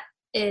 And that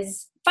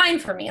is fine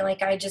for me.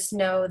 Like, I just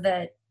know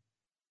that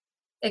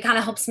it kind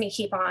of helps me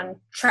keep on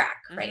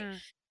track, right?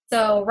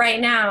 So right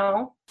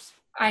now,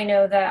 I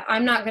know that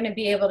I'm not going to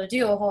be able to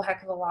do a whole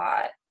heck of a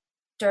lot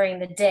during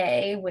the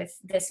day with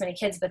this many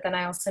kids, but then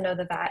I also know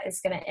that that is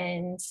going to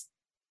end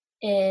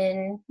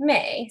in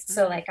May.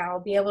 So like I'll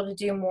be able to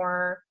do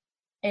more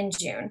in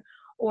June.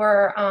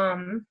 Or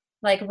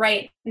like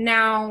right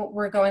now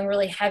we're going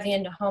really heavy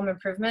into home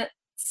improvement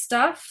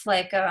stuff.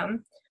 Like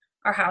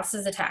our house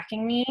is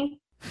attacking me.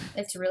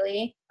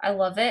 I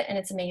love it and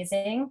it's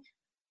amazing,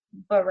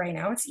 but right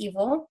now it's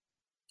evil.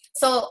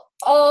 So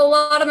a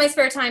lot of my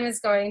spare time is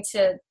going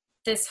to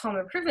this home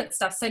improvement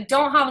stuff. So I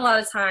don't have a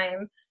lot of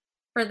time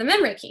for the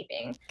memory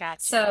keeping. Gotcha.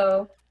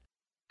 So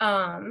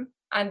I'm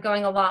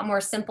going a lot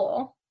more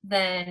simple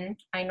than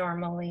I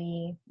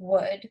normally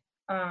would.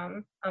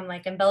 I'm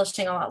like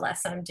embellishing a lot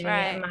less. I'm doing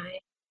it in my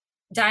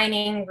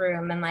dining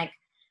room and like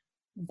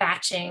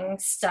batching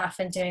stuff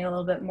and doing a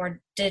little bit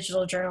more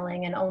digital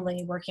journaling and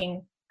only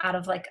working out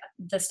of like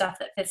the stuff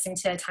that fits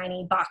into a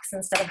tiny box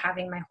instead of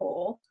having my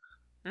whole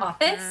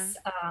office.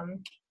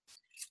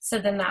 So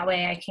then that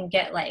way I can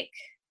get like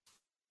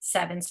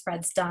 7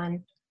 spreads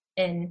done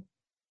in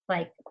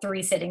like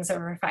 3 sittings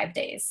over 5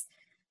 days.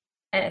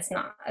 And it's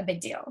not a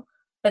big deal.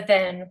 But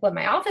then when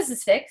my office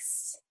is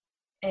fixed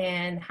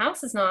and the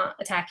house is not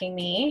attacking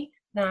me,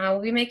 then I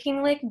will be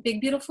making like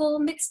big, beautiful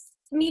mixed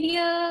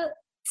media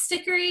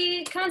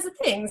stickery kinds of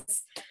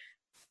things.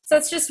 So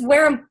it's just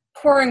where I'm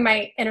pouring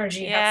my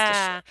energy.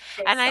 Yeah.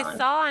 And I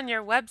saw on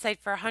your website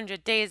for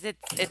 100 days,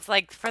 it's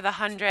like for the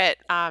 100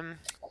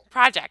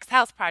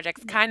 house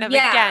projects, kind of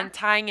again,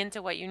 tying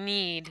into what you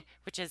need,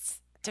 which is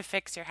to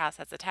fix your house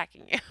that's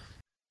attacking you.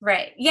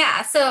 Right.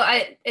 Yeah. So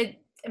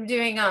I'm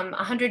doing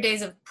 100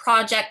 days of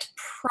project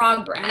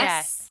progress.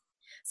 Yes.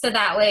 So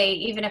that way,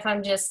 even if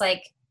I'm just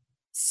like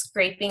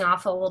scraping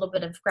off a little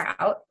bit of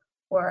grout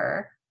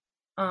or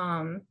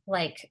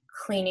like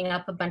cleaning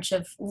up a bunch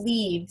of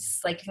leaves,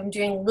 like if I'm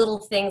doing little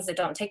things that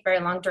don't take very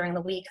long during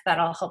the week,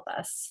 that'll help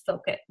us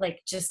focus,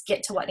 like just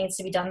get to what needs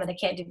to be done that I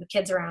can't do with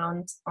kids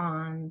around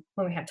on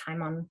when we have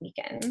time on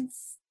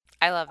weekends.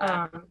 I love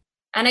that.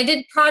 And I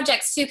did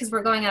projects too, because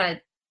we're going out of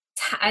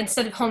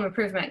instead of home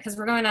improvement, because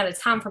we're going out of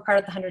town for part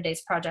of the 100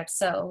 days project.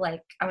 So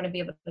like I want to be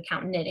able to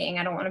count knitting.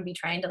 I don't want to be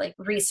trying to like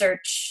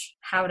research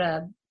how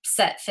to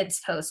set fence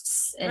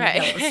posts in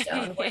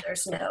Yellowstone where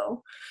there's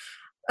no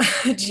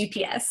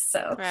GPS.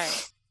 So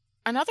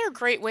Another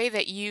great way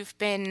that you've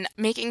been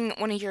making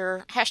one of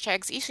your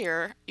hashtags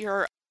easier,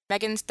 your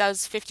Megan's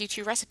Does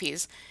 52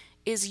 Recipes,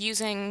 is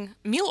using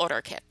meal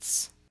order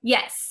kits.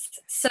 Yes.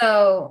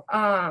 So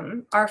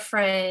our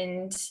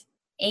friend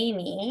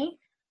Amy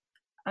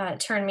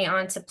turned me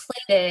on to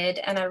Plated,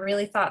 and I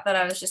really thought that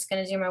I was just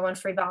going to do my one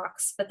free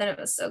box, but then it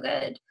was so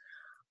good.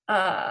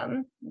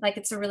 Like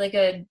it's a really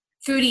good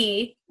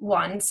foodie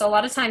one. So a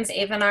lot of times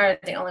Ava and I are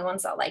the only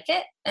ones that like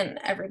it, and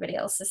everybody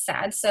else is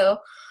sad. So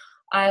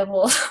I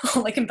will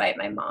like invite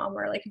my mom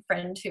or like a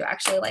friend who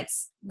actually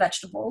likes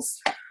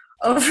vegetables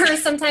over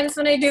sometimes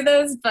when I do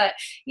those. But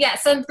yeah,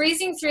 so I'm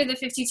breezing through the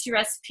 52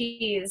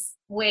 recipes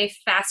way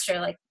faster.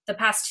 Like the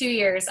past 2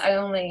 years, I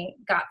only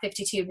got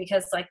 52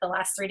 because like the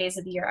last 3 days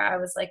of the year, I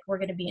was like, we're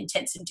going to be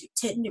intense and do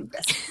 10 new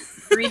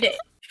recipes every day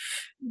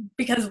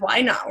because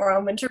why not? We're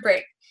on winter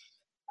break.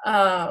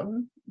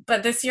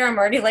 But this year I'm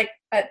already like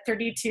at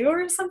 32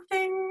 or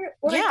something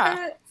like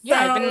that.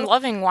 Yeah, I've been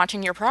loving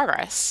watching your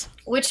progress.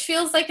 Which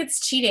feels like it's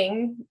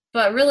cheating,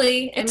 but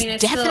really, it's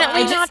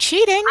definitely not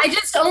cheating. I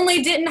just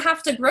only didn't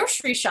have to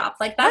grocery shop.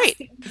 Like that's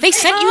right. They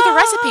sent you the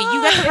recipe.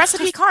 You got the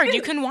recipe card.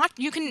 You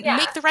can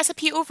make the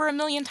recipe over 1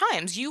 million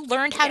times. You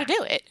learned how to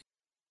do it.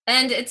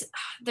 And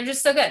they're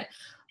just so good.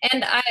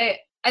 And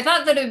I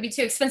thought that it would be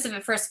too expensive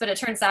at first, but it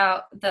turns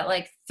out that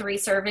like 3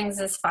 servings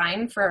is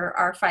fine for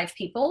our 5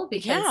 people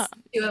because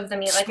 2 of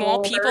them eat like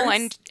small people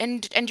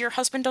and your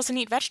husband doesn't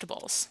eat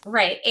vegetables.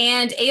 Right.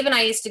 And Ava and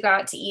I used to go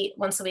out to eat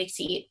once a week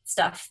to eat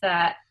stuff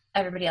that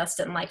everybody else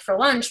didn't like for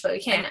lunch, but we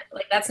can't,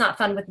 like that's not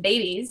fun with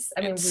babies.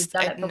 I mean, we've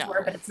done it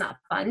before, but it's not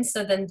fun.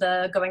 So then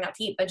the going out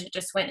to eat budget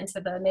just went into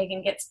the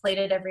Megan gets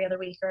plated every other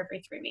week or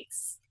every 3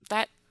 weeks.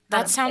 That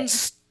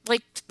sounds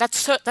like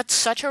that's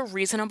such a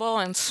reasonable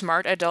and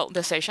smart adult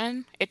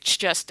decision.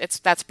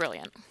 That's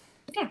brilliant.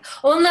 Yeah.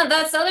 Well, no,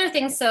 that's the other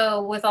thing.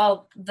 So with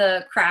all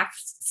the craft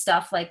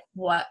stuff, like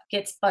what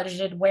gets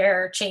budgeted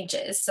where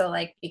changes. So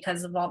like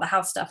because of all the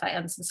house stuff, I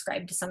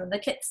unsubscribed to some of the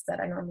kits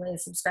that I normally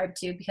subscribe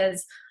to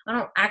because I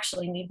don't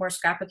actually need more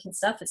scrapbooking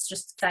stuff. It's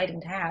just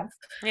exciting to have.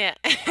 Yeah.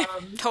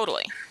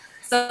 Totally.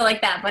 So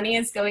like that money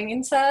is going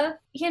into,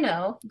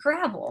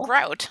 gravel.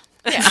 Grout.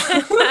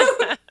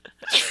 Yeah.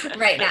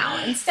 Right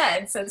now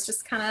instead. So it's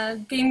just kind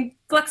of being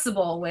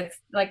flexible with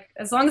like,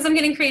 as long as I'm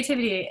getting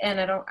creativity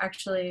and I don't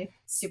actually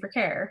super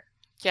care.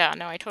 Yeah,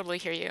 no, I totally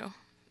hear you.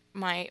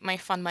 My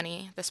fun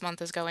money this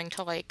month is going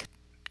to like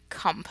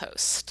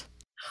compost.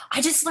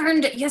 I just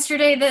learned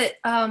yesterday that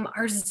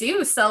our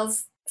zoo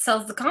sells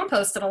the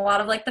compost, and a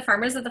lot of like the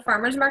farmers at the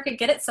farmers market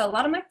get it. So a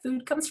lot of my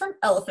food comes from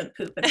elephant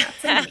poop, and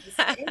that's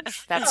amazing.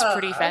 That's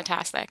pretty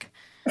fantastic.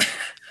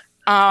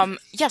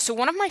 So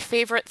one of my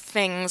favorite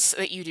things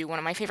that you do, one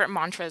of my favorite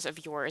mantras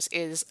of yours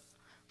is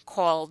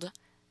called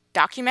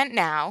document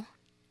now,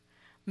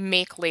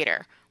 make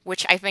later,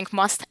 which I think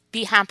must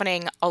be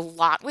happening a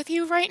lot with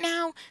you right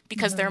now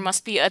because there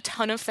must be a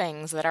ton of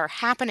things that are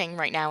happening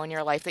right now in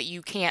your life that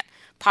you can't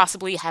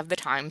possibly have the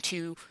time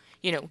to,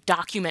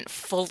 document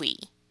fully,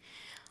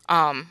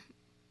 or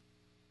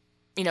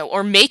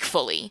make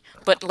fully,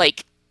 but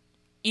like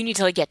you need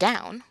to like get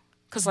down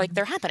because like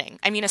they're happening.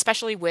 I mean,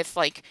 especially with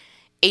like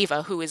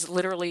Ava, who is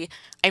literally,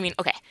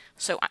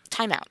 so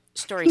time out,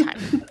 story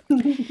time.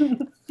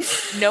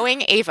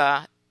 Knowing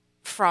Ava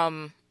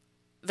from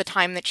the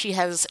time that she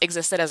has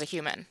existed as a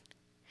human,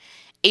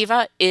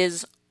 Ava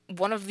is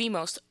one of the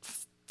most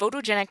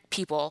photogenic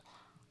people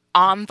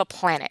on the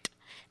planet.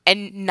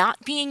 And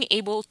not being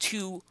able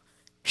to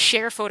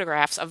share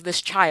photographs of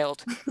this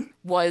child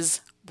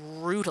was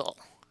brutal.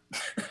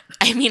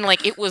 I mean,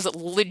 like, it was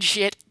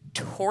legit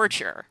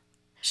torture.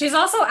 She's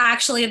also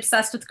actually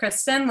obsessed with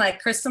Kristen.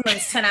 Like, Kristen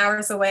lives 10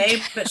 hours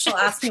away, but she'll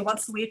ask me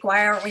once a week,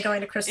 why aren't we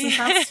going to Kristen's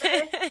house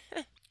today?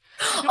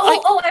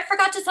 I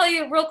forgot to tell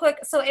you real quick.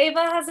 So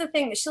Ava has a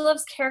thing. She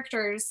loves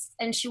characters,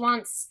 and she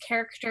wants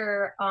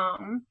character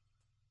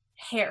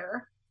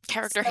hair.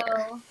 Character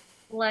hair.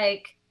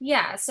 Like,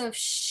 yeah. So if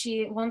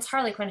she wants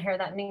Harley Quinn hair,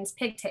 that means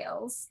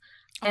pigtails.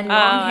 And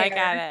I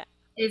got it.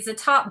 Is a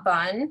top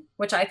bun,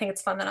 which I think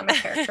it's fun that I'm a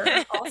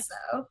character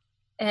also.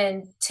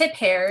 And tip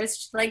hair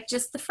is like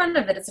just the front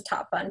of it is a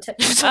top bun.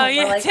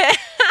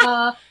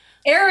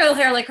 Ariel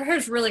hair, like her hair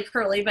is really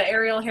curly, but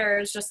Ariel hair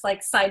is just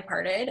like side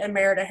parted, and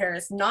Merida hair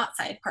is not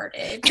side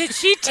parted. Did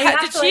she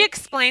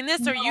explain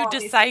this, or you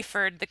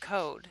deciphered the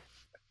code?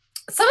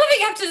 Some of it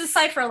you have to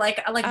decipher.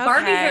 Like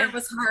Barbie hair Okay.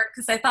 was hard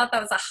because I thought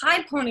that was a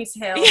high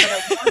ponytail, but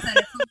it wasn't.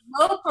 It's a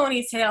low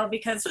ponytail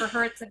because for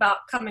her it's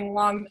about coming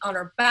long on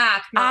her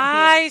back, not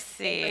being. I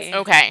see.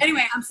 Okay.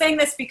 Anyway, I'm saying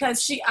this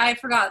because I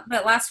forgot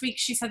that last week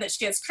she said that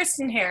she has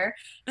Kristen hair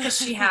because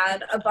she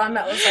had a bun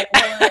that was like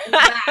lower in the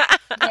back,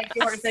 like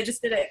yours. I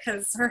just did it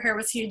because her hair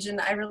was huge and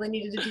I really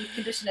needed to deep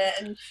condition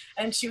it.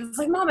 And she was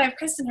like, "Mom, I have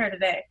Kristen hair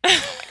today."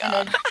 And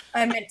then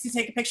I meant to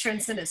take a picture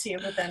and send it to you,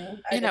 but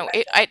then I You know,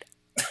 didn't.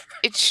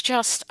 it's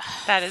just,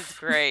 That is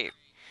great.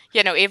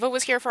 Ava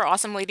was here for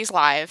Awesome Ladies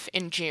Live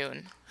in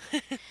June,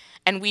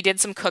 and we did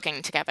some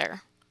cooking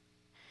together.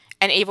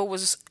 And Ava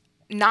was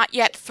not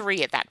yet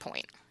 3 at that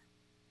point.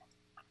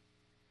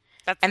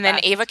 That's And the then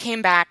best. Ava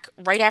came back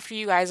right after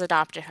you guys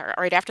adopted her,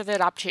 right after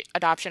the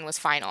adoption was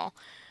final.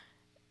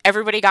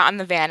 Everybody got in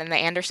the van, and the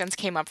Andersons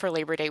came up for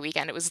Labor Day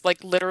weekend. It was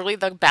like literally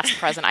the best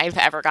present I've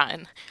ever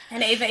gotten.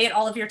 And Ava ate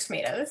all of your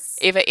tomatoes.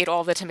 Ava ate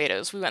all the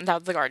tomatoes. We went out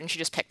to the garden. She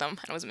just picked them,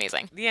 and it was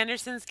amazing. The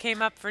Andersons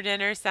came up for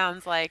dinner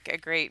sounds like a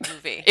great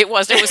movie. It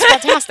was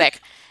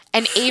fantastic.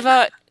 And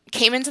Ava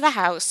came into the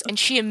house, and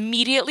she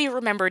immediately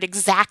remembered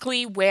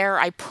exactly where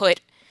I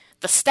put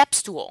the step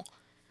stool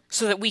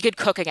so that we could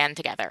cook again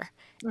together.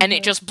 And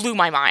it just blew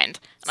my mind.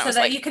 And I So was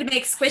that like, you could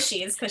make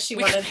squishies because she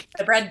wanted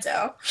the bread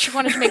dough. she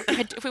wanted to make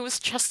bread. It was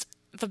just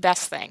the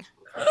best thing.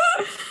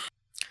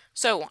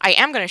 So I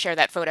am going to share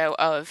that photo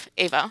of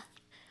Ava,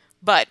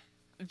 but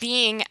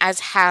being as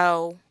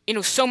how,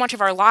 so much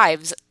of our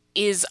lives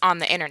is on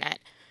the internet,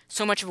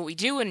 so much of what we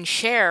do and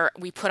share,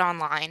 we put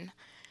online.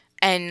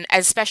 And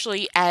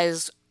especially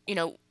as,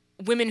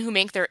 women who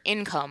make their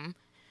income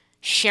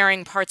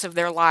sharing parts of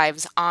their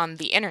lives on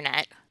the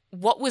internet,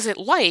 what was it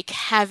like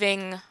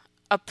having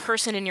a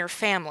person in your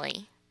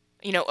family,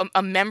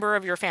 a member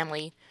of your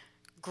family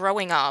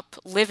growing up,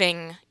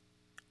 living,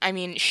 I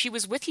mean, she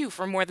was with you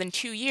for more than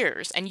 2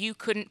 years, and you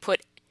couldn't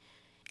put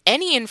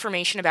any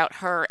information about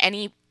her,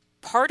 any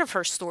part of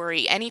her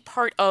story, any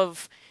part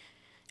of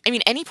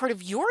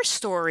your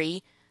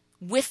story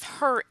with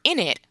her in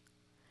it,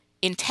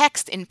 in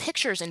text, in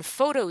pictures, in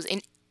photos,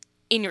 in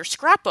your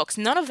scrapbooks.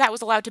 None of that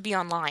was allowed to be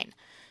online.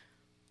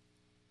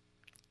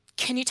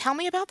 Can you tell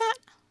me about that?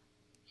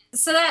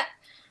 So that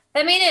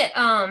made it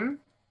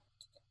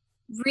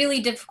really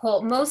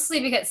difficult, mostly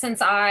because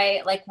since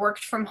I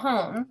worked from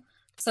home,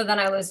 so then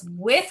I was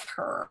with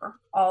her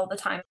all the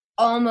time.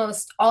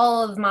 Almost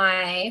all of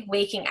my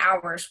waking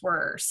hours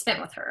were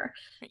spent with her.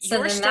 So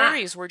Your then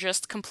stories were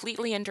just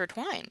completely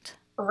intertwined.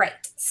 Right.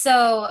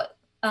 So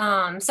so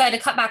I had to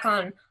cut back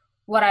on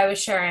what I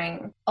was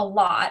sharing a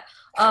lot.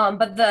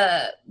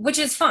 Which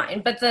is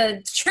fine. But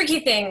the tricky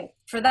thing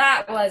for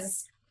that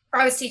was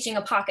I was teaching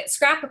a pocket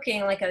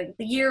scrapbooking, like a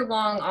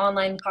year-long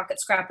online pocket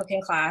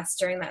scrapbooking class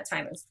during that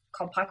time. It was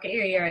called Pocket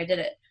Your Year. I did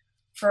it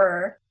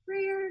for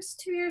 3 years,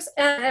 2 years.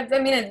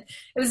 It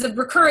was a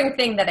recurring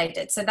thing that I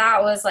did. So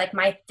that was like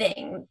my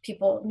thing.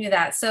 People knew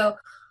that. So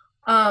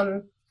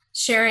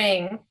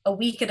sharing a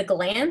week at a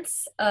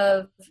glance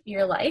of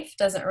your life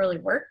doesn't really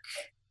work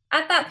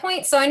at that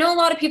point. So I know a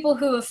lot of people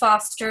who have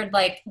fostered,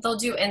 they'll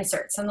do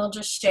inserts and they'll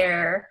just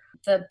share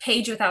the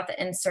page without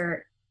the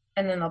insert,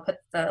 and then they'll put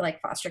the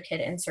foster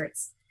kid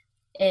inserts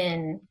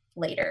in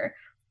later.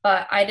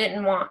 But I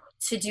didn't want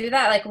to do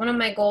that. One of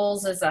my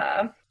goals as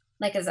a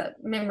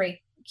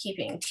memory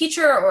keeping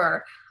teacher,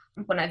 or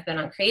when I've been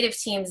on creative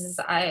teams, is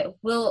I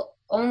will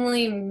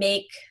only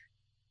make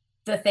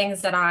the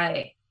things that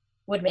I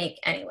would make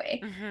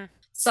anyway. Mm-hmm.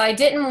 So I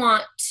didn't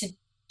want to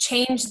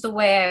change the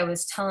way I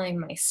was telling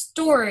my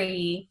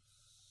story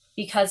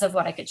because of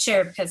what I could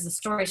share, because the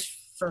story's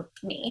for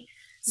me.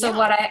 So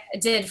what I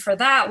did for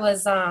that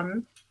was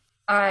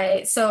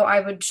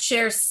I would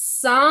share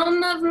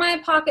some of my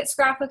pocket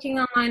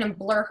scrapbooking online and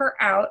blur her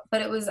out,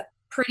 but it was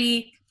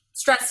pretty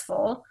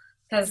stressful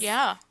because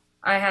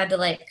I had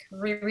to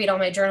reread all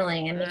my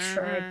journaling and make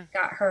sure I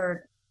got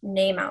her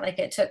name out.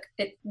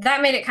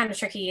 That made it kind of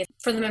tricky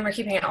for the memory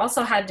keeping. I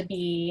also had to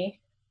be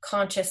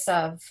conscious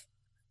of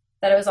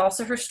that it was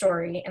also her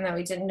story and that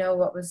we didn't know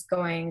what was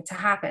going to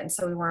happen.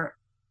 So we weren't,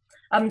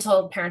 up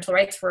until parental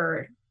rights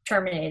were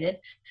terminated,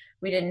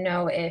 we didn't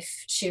know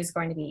if she was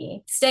going to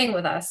be staying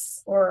with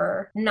us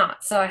or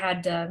not. So I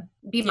had to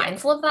be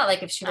mindful of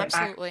that. If she went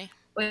back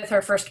with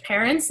her first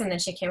parents and then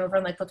she came over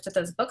and looked at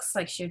those books,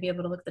 she would be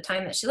able to look the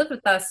time that she lived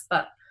with us,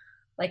 but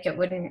it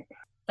wouldn't,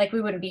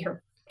 we wouldn't be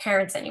her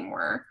parents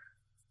anymore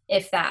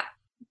if that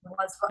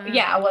was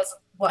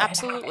what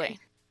absolutely had happened.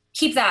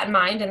 Keep that in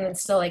mind and then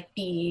still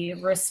be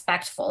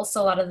respectful.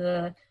 So a lot of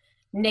the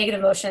negative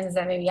emotions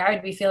that maybe I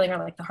would be feeling,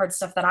 or the hard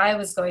stuff that I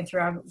was going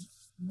through, I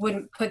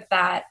wouldn't put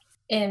that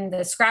in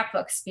the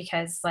scrapbooks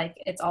because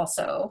it's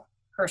also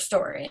her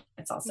story.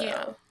 It's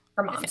also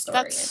her mom's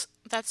story.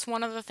 That's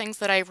one of the things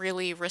that I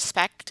really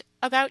respect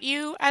about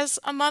you as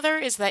a mother,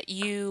 is that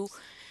you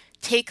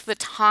take the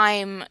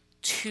time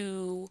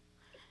to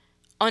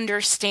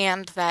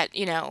understand that,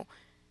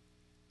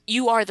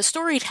 you are the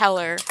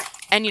storyteller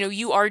and,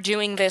 you are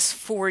doing this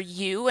for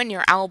you, and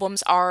your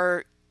albums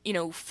are,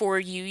 for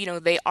you,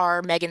 they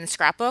are Megan's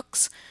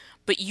scrapbooks,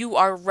 but you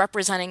are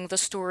representing the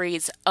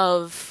stories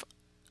of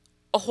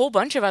a whole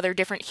bunch of other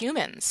different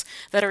humans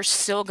that are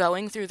still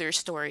going through their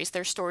stories.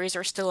 Their stories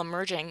are still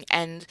emerging,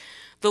 and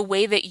the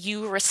way that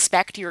you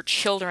respect your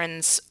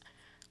children's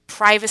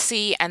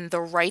privacy and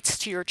the rights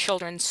to your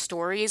children's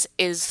stories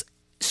is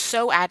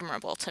so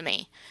admirable to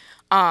me.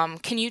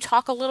 Can you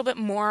talk a little bit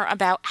more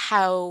about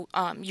how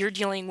you're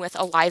dealing with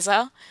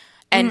Eliza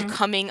and Mhm.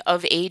 coming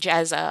of age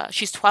as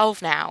she's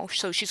 12 now,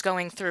 so she's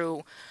going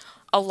through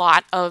a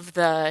lot of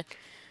the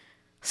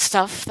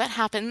stuff that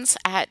happens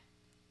at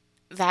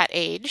that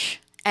age.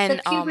 The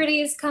And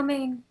puberty is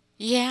coming.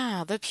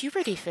 yeah, the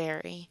puberty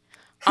fairy.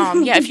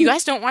 Yeah, if you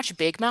guys don't watch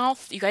Big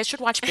Mouth, you guys should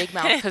watch Big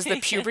Mouth because the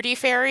puberty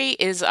fairy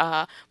is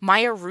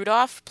Maya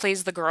Rudolph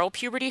plays the girl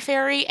puberty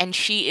fairy, and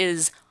she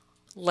is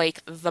like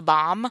the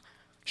bomb.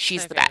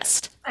 She's My the favorite.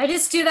 best. I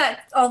just do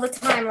that all the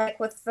time, like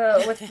with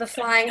the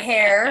flying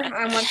hair.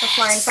 I want the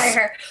flying fire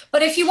hair.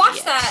 But if you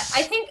watch that, Yes.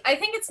 I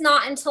think it's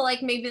not until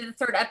like maybe the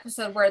third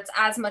episode where it's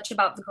as much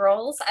about the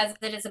girls as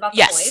it is about the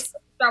Yes. boys.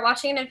 Start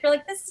watching it and feel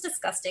like this is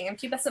disgusting and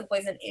pubescent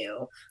boys and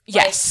ew.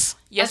 Yes.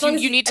 Yes, as long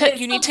as you need it's to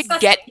still disgusting.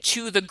 get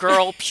to the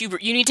girl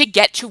puberty. You need to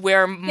get to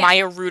where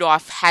Maya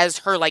Rudolph has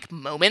her like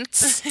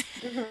moments.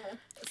 Mhm.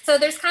 So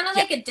there's kind of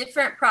Yeah. like a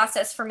different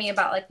process for me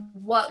about like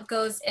what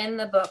goes in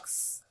the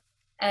books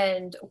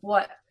and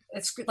what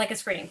it's like a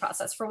screening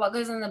process for what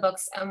goes in the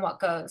books and what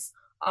goes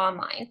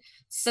online.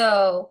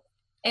 So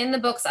in the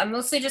books, I'm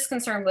mostly just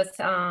concerned with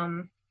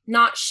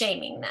not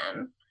shaming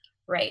them,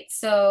 right?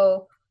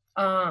 So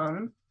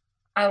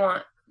I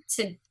want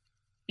to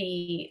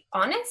be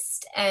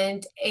honest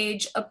and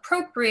age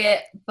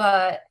appropriate,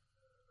 but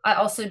I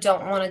also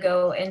don't want to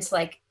go into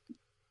like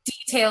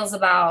details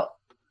about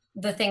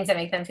the things that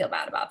make them feel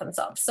bad about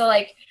themselves. So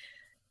like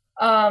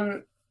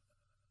um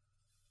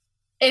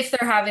if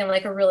they're having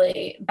like a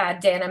really bad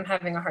day and I'm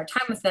having a hard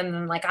time with them,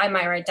 then like I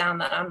might write down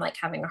that I'm like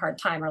having a hard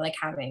time or like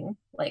having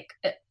like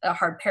a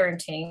hard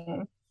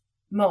parenting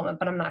moment,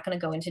 but I'm not going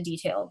to go into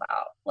detail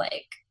about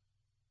like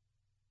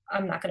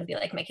I'm not going to be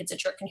like my kid's a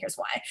jerk and here's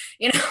why,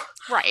 you know.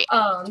 Right.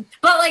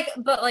 But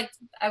like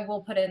I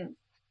will put in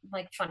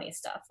like funny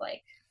stuff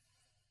like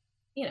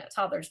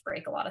toddlers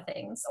break a lot of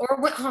things.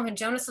 Or when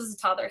Jonas was a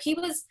toddler, he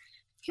was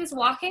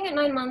walking at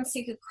 9 months.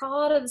 He could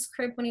crawl out of his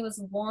crib when he was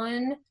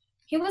 1.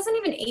 He wasn't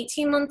even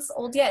 18 months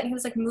old yet, and he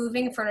was like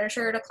moving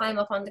furniture to climb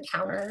up on the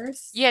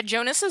counters. Yeah,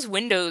 Jonas's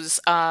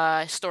Windows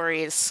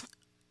stories.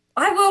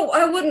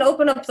 I wouldn't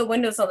open up the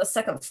windows on the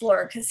second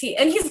floor because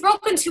he's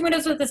broken 2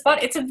 windows with his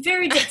body. It's a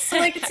very so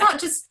like it's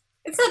not just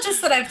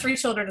that I have 3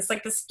 children. It's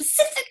like the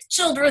specific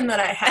children that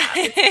I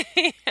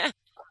have.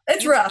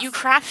 It's rough. You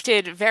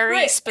crafted very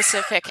Right.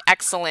 specific,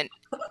 excellent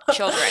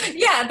children.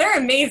 Yeah, they're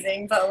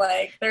amazing, but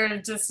like there are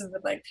just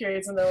like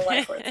periods in their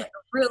life where it's like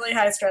really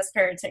high stress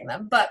parenting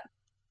them. But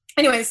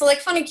anyway, so like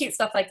funny, cute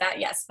stuff like that,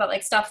 yes, but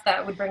like stuff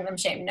that would bring them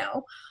shame,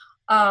 no.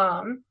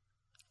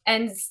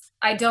 And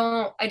I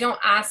don't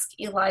ask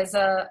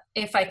Eliza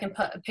if I can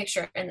put a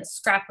picture in the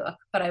scrapbook,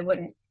 but I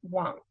wouldn't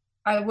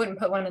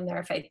put one in there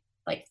if I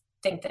like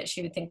think that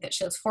she would think that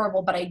she looks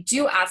horrible. But I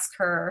do ask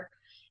her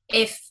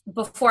if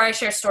before I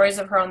share stories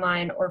of her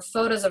online or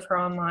photos of her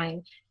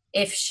online,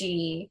 if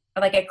she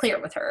like I clear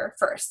it with her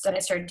first. And I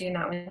started doing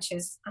that when she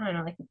was, I don't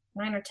know, like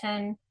 9 or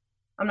 10.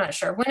 I'm not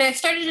sure. When I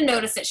started to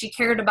notice that she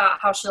cared about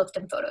how she looked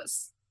in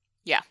photos.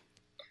 Yeah.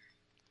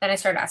 Then I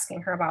started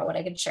asking her about what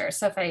I could share.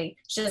 So if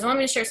she doesn't want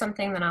me to share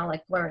something, then I'll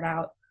like blur it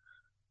out.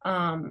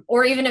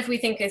 Or even if we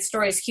think a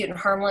story is cute and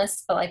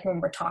harmless, but like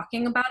when we're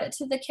talking about it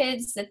to the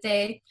kids, that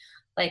they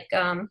like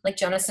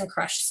Jonas and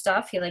Crush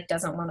stuff, he like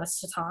doesn't want us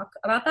to talk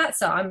about that.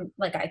 So I'm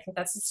like, I think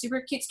that's a super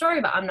cute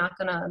story, but I'm not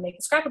gonna make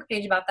a scrapbook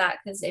page about that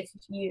because if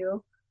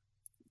you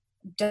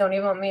don't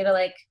even want me to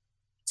like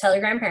tell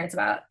your grandparents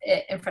about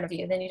it in front of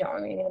you, then you don't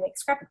want me to make a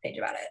scrapbook page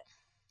about it.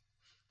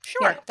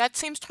 Sure, Yeah. that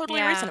seems totally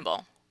Yeah.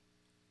 reasonable.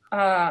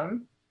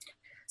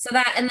 So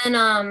that, and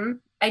then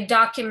I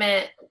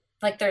document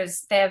like they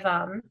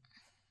have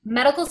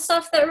medical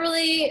stuff that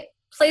really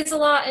plays a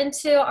lot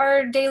into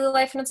our daily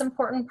life, and it's an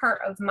important part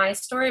of my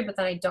story, but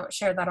then I don't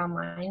share that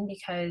online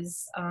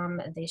because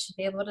they should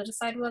be able to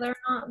decide whether or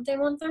not they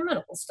want their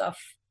medical stuff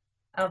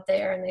out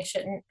there, and they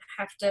shouldn't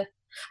have to.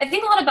 I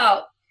think a lot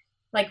about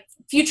like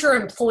future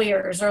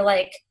employers or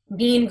like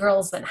mean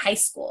girls in high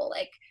school,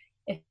 like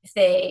if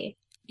they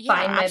Yeah,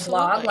 find my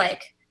blog, absolutely.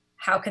 like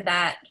how could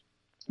that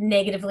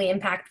negatively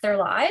impact their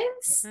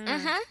lives,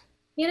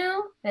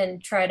 Mm-hmm.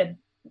 and try to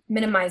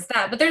minimize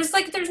that. But there's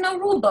no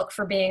rule book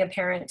for being a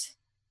parent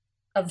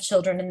of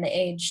children in the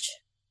age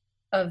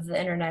of the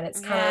internet. It's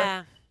kind of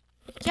Yeah.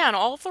 Yeah, and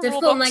all of the rule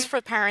difficult, books like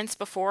for parents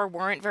before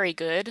weren't very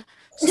good.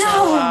 So,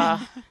 no.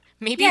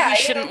 maybe Yeah, we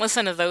shouldn't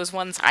listen to those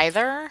ones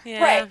either.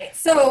 Yeah. Right.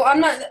 So I'm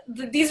not.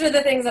 These are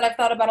the things that I've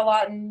thought about a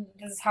lot, and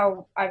this is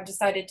how I've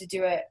decided to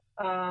do it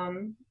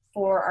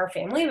for our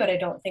family. But I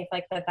don't think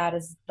like that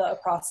is the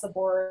across the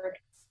board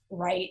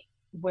right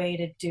way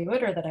to do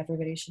it, or that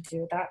everybody should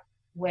do it that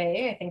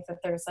way. I think that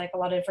there's like a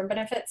lot of different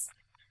benefits.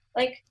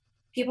 Like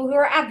people who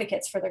are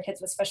advocates for their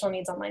kids with special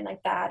needs online.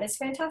 Like, that is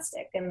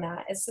fantastic, and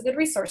that is a good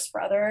resource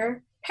for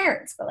other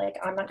parents. But like,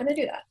 I'm not going to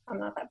do that. I'm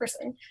not that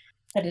person.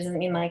 That doesn't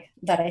mean like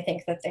that I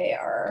think that they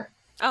are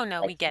Oh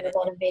no, like we get it.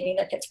 invading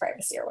their kids'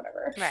 privacy or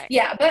whatever. Right.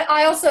 Yeah, but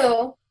I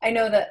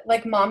know that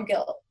like the mom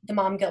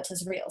guilt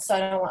is real. So I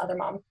don't want other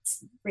moms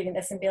reading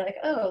this and be like,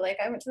 oh, like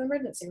I went to the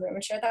emergency room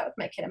and shared that with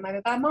my kid. Am I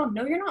a bad mom?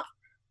 No, you're not.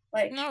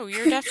 Like, No,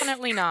 you're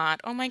definitely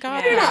not. Oh my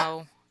God, Yeah.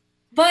 no.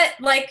 but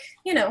like,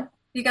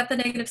 you got the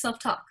negative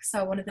self-talk. So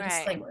I wanted the Right.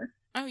 disclaimer.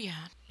 Oh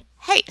yeah.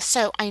 Hey,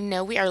 so I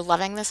know we are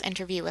loving this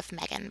interview with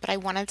Megan, but I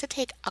wanted to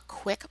take a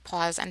quick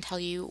pause and tell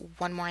you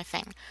one more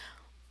thing.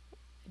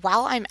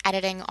 While I'm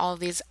editing all of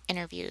these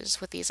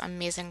interviews with these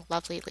amazing,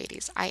 lovely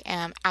ladies, I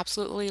am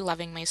absolutely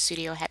loving my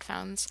studio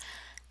headphones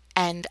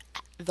and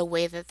the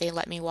way that they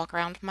let me walk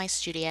around my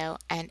studio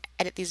and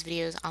edit these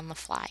videos on the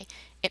fly.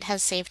 It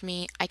has saved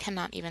me, I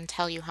cannot even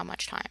tell you how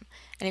much time.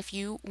 And if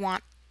you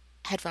want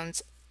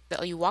headphones that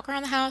let you walk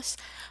around the house,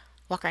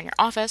 walk around your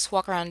office,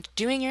 walk around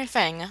doing your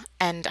thing,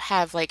 and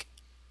have like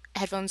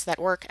headphones that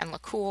work and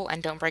look cool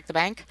and don't break the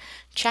bank,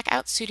 check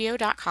out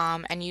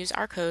studio.com and use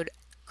our code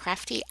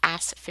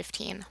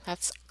CraftyAss15.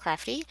 That's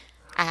crafty,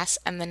 ass,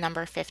 and the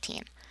number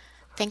 15.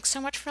 Thanks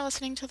so much for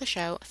listening to the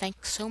show.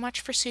 Thanks so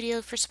much for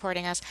Studio for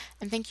supporting us.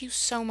 And thank you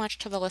so much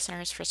to the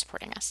listeners for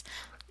supporting us.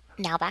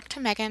 Now back to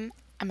Megan,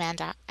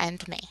 Amanda,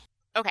 and me.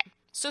 Okay,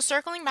 so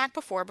circling back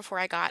before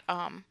I got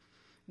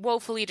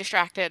woefully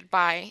distracted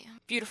by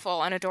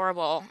beautiful and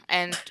adorable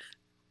and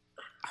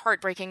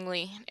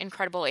heartbreakingly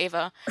incredible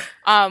Ava,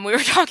 we were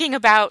talking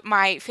about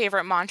my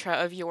favorite mantra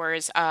of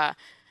yours,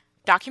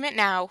 document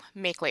now,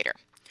 make later.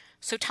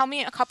 So tell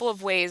me a couple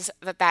of ways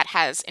that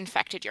has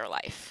infected your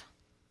life.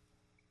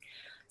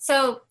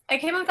 So I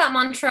came up with that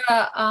mantra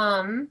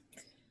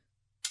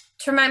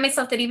to remind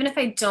myself that even if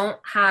I don't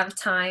have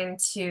time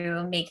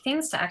to make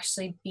things, to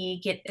actually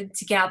get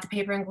out the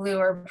paper and glue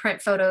or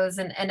print photos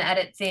and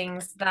edit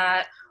things,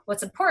 that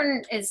what's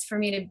important is for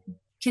me to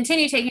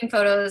continue taking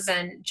photos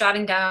and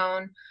jotting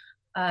down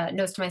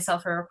notes to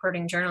myself or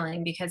recording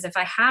journaling, because if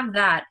I have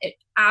that, it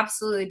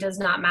absolutely does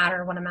not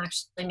matter when I'm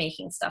actually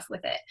making stuff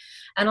with it.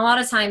 And a lot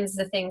of times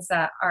the things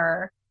that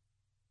are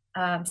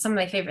some of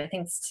my favorite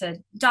things to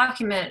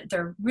document,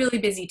 they're really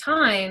busy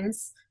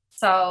times.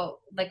 So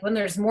like when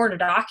there's more to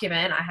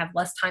document, I have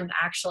less time to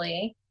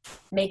actually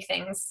make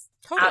things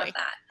out of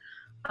that.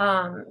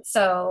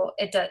 So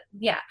it does,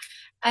 yeah.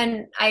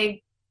 And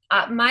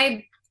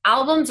my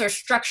albums are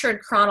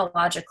structured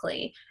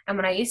chronologically. And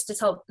when I used to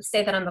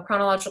say that I'm a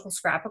chronological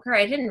scrapbooker,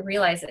 I didn't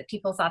realize that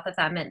people thought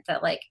that meant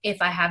that like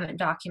if I haven't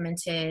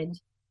documented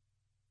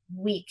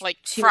week like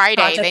two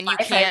Friday, then you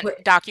can't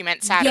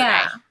document Saturday.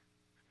 Yeah.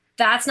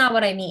 That's not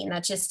what I mean.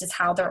 That just is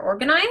how they're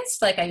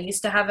organized. Like I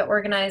used to have it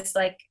organized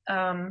like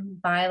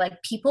by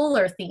like people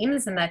or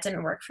themes, and that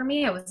didn't work for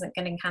me. I wasn't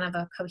getting kind of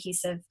a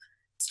cohesive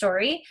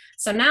story.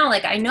 So now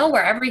like I know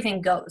where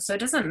everything goes. So it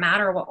doesn't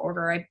matter what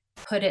order I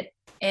put it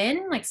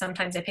in. Like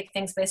sometimes I pick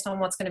things based on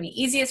what's going to be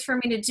easiest for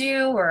me to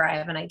do, or I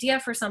have an idea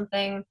for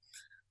something.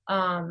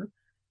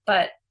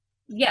 But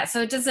yeah,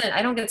 so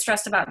I don't get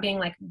stressed about being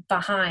like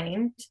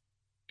behind,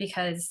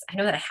 because I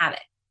know that I have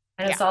it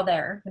and it's all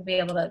there. I'd be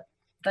able to,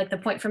 like the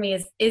point for me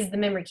is the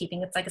memory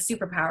keeping. It's like a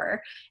superpower.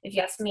 If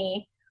you ask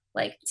me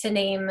like to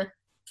name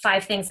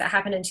 5 things that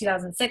happened in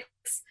 2006,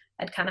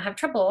 I'd kind of have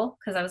trouble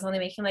because I was only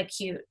making like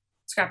cute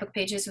scrapbook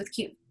pages with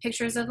cute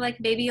pictures of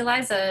like baby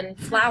Eliza and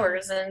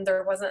flowers, and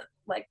there wasn't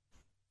like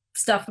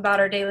stuff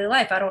about our daily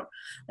life. I don't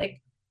like,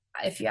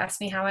 if you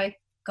ask me how I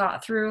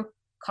got through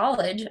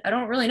college, I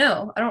don't really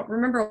know. I don't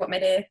remember what my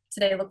day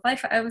today looked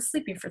like. I was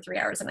sleeping for 3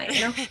 hours a night,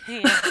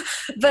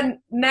 But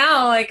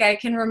now like I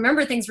can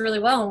remember things really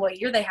well and what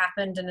year they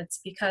happened, and it's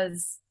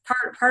because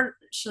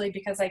partially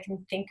because I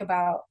can think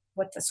about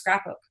what the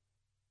scrapbook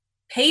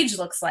page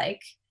looks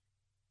like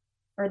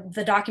or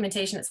the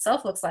documentation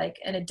itself looks like,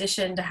 in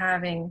addition to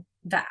having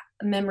that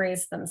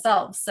memories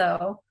themselves.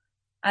 So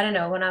I don't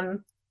know, when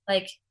I'm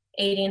like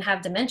 80 and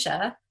have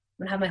dementia, I'm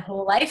gonna have my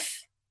whole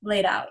life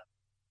laid out.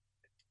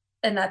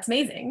 And that's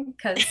amazing,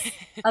 because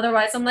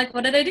otherwise I'm like,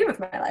 what did I do with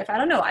my life? I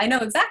don't know. I know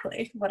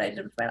exactly what I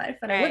did with my life,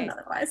 but I wouldn't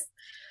otherwise.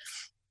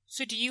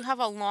 So do you have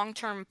a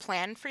long-term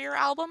plan for your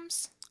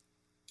albums?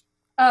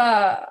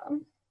 I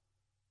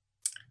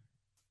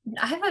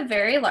have a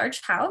very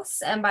large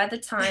house, and by the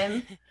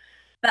time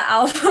the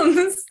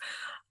albums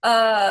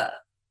are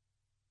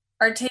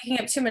taking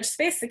up too much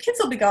space, the kids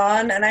will be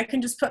gone, and I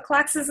can just put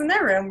Klaxes in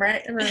their rooms,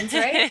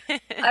 right?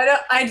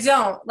 I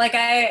don't. Like,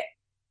 I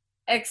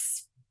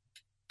expect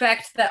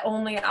that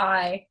only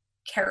I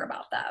care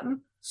about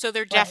them. So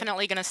they're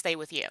definitely going to stay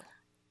with you.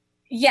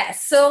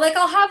 Yes. So like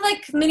I'll have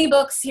like mini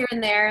books here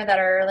and there that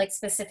are like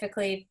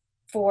specifically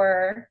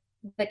for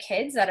the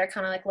kids that are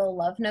kind of like little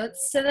love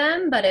notes to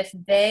them. But if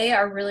they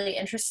are really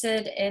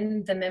interested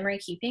in the memory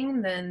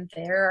keeping, then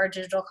there are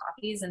digital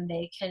copies, and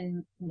they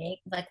can make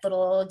like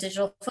little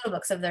digital photo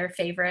books of their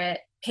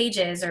favorite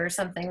pages or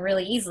something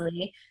really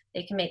easily.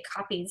 They can make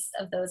copies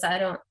of those. I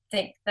don't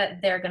think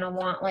that they're going to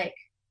want like,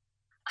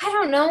 I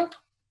don't know,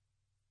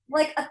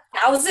 like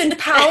 1,000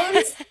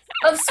 pounds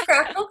of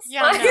scrapbooks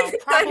Yeah, by no, the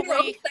time we're all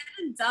probably said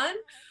and done.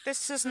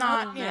 this is Oh,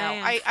 not,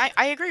 man.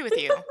 I agree with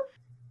you.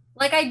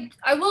 Like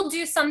I will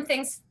do some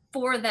things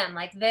for them.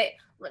 Like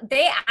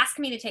they ask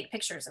me to take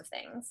pictures of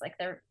things. Like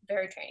they're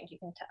very trained. You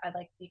can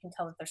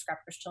tell that they're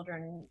scrappers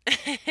children.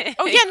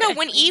 Oh yeah, no,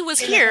 when E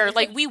was You here, know,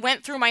 like we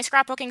went through my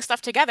scrapbooking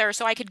stuff together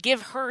so I could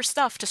give her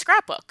stuff to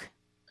scrapbook.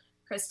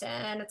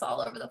 Kristen, it's all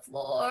over the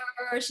floor.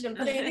 She didn't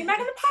put anything back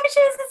in the packages.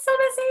 It's so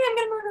messy. I'm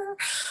gonna murder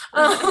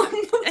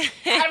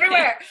her.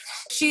 Everywhere.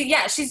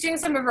 She's doing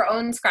some of her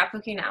own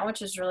scrapbooking now,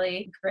 which is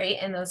really great.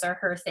 And those are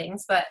her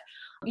things. But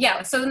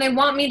yeah, so when they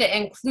want me to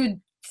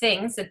include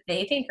things that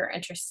they think are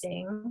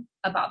interesting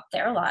about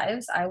their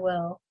lives, I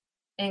will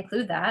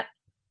include that.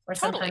 Or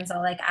Totally. sometimes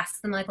I'll like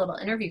ask them like little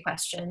interview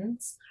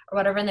questions or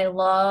whatever, and they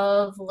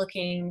love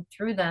looking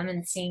through them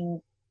and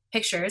seeing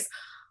pictures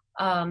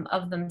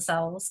of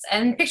themselves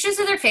and pictures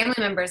of their family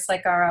members.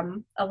 Like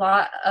a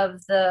lot of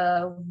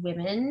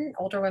the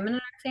older women in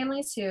our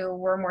families who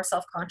were more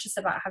self-conscious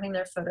about having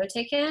their photo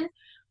taken,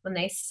 when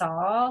they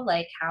saw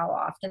like how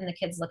often the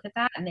kids look at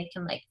that and they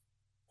can like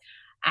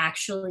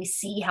actually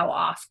see how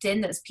often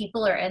those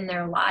people are in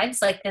their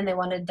lives, like then they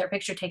wanted their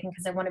picture taken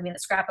because they want to be in the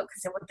scrapbook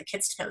because they want the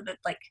kids to know that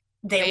like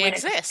they win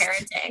at exist.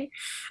 parenting.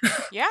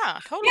 Yeah,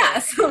 totally.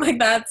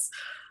 Yeah,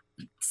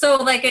 so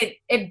like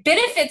it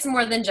benefits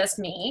more than just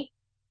me,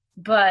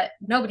 but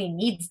nobody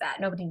needs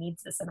that. Nobody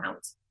needs this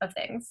amount of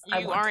things.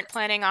 You aren't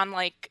planning on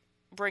like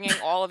bringing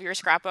all of your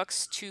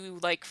scrapbooks to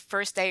like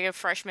first day of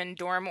freshman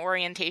dorm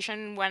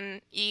orientation when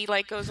E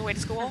like goes away to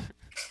school?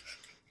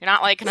 You're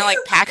not like gonna like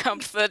pack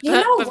up the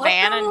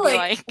van and be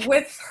like,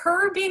 with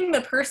her being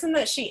the person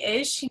that she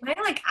is, she might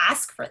like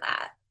ask for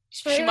that.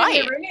 She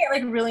might. Roommate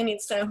like really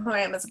needs to know who I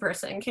am as a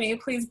person. Can you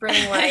please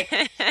bring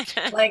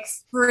like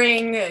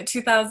spring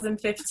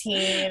 2015?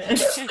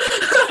 And,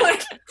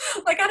 like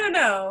I don't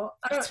know.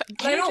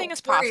 Anything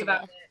is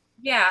possible.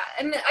 Yeah,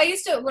 and I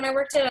used to, when I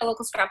worked at a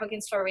local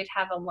scrapbooking store, we'd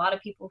have a lot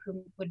of people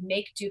who would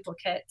make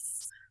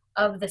duplicates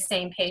of the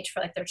same page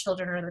for like their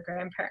children or their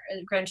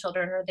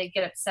grandchildren, or they'd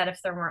get upset if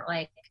there weren't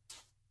like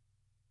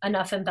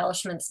enough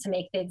embellishments to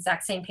make the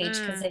exact same page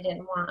because they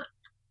didn't want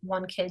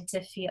one kid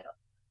to feel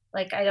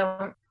like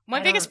My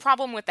biggest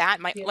problem with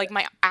that,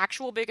 my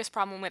actual biggest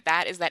problem with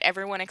that is that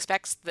everyone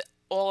expects that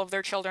all of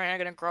their children are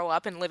going to grow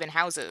up and live in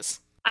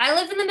houses. I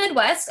live in the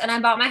Midwest and I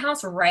bought my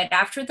house right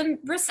after the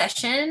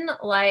recession.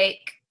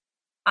 Like,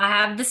 I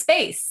have the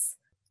space.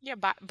 Yeah,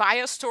 buy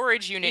a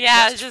storage unit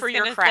just for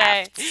your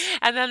crafts.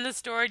 And then the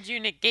storage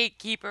unit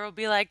gatekeeper will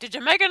be like, "Did you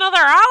make another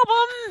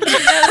album?"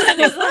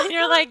 And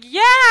you're like,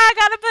 "Yeah, I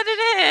gotta put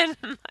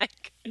it in."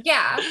 Like,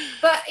 yeah,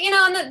 but you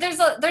know, and there's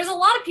a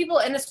lot of people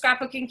in the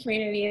scrapbooking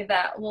community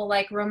that will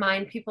like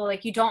remind people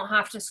like you don't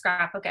have to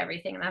scrapbook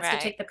everything, and that's to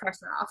take the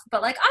pressure off.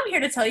 But like, I'm here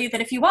to tell you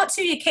that if you want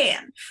to, you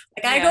can.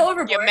 Like, I go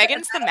overboard. Yeah,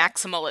 Megan's the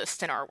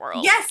maximalist in our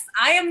world. Yes,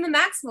 I am the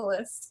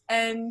maximalist,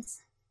 and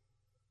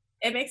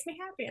it makes me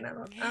happy, and I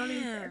don't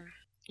even care.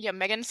 Yeah,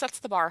 Megan sets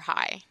the bar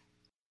high.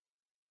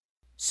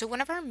 So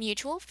one of our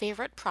mutual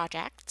favorite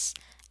projects,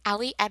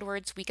 Allie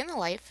Edwards' Week in the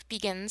Life,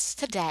 begins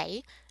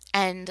today,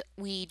 and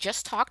we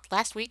just talked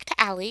last week to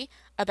Allie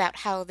about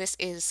how this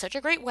is such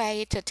a great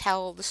way to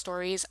tell the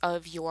stories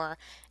of your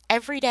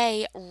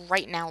everyday,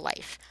 right now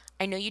life.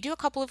 I know you do a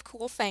couple of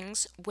cool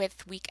things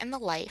with Week in the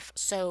Life,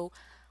 so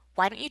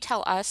why don't you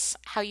tell us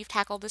how you've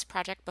tackled this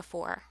project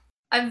before?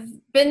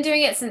 I've been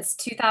doing it since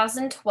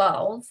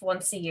 2012,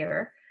 once a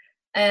year.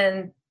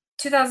 And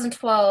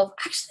 2012,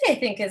 actually, I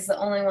think is the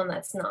only one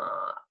that's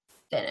not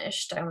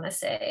finished, I want to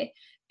say,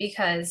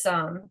 because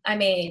I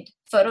made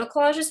photo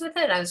collages with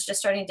it. I was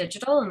just starting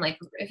digital. And like,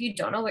 if you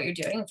don't know what you're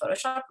doing in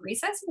Photoshop,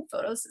 resizing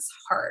photos is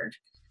hard.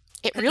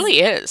 It really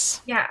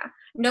is. Yeah.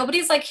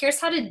 Nobody's like, here's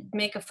how to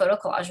make a photo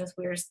collage with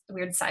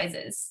weird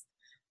sizes.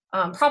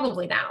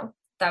 Probably now.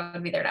 That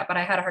would be there now. But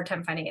I had a hard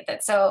time finding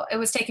it. So it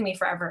was taking me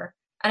forever.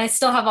 And I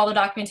still have all the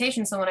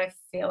documentation, so when I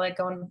feel like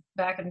going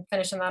back and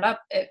finishing that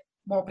up, it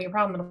won't be a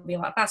problem. It'll be a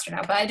lot faster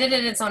now. But I did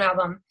it in its own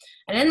album.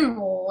 I didn't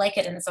like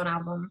it in its own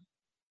album.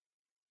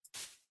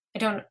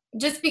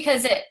 Just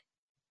because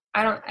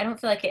I don't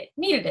feel like it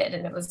needed it,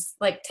 and it was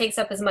like takes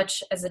up as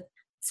much as a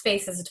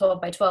space as a 12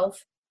 by 12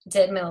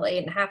 did my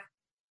 8.5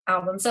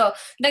 album. So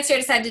next year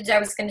I decided I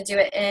was going to do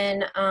it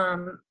in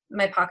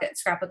my pocket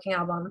scrapbooking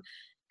album,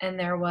 and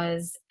there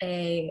was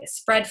a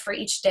spread for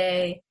each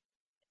day.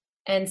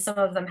 And some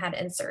of them had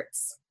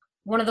inserts.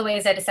 One of the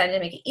ways I decided to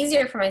make it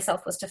easier for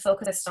myself was to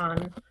focus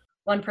on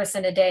one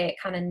person a day. It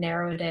kind of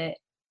narrowed it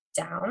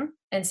down.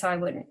 And so I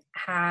wouldn't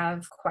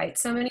have quite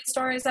so many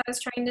stories I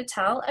was trying to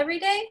tell every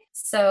day.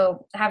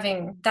 So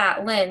having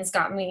that lens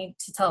got me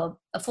to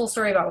tell a full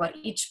story about what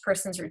each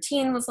person's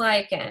routine was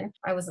like. And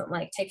I wasn't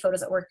like, take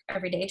photos at work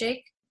every day,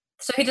 Jake.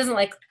 So he doesn't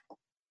like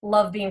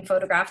love being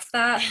photographed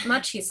that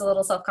much. He's a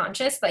little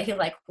self-conscious, but he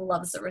like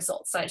loves the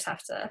results. So I just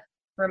have to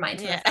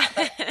remind him of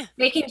that. But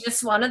making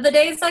just one of the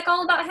days like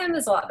all about him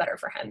is a lot better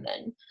for him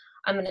than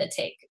I'm going to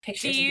take Do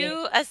pictures.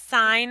 you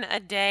assign a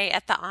day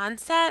at the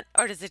onset,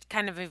 or does it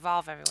kind of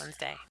evolve every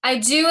Wednesday? I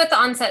do at the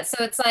onset.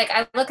 So it's like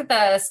I look at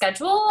the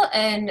schedule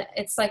and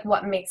it's like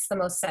what makes the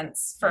most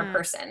sense for a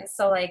person.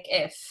 So like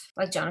if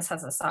like Jonas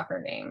has a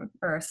soccer game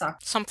or a soccer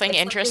Something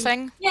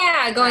interesting.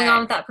 going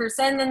on with that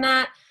person, then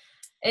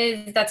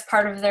that's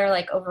part of their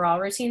like overall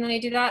routine that I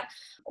do that.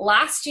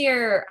 Last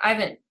year, I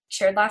haven't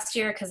shared last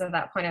year because at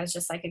that point I was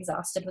just like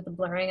exhausted with the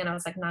blurring and I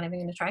was like not even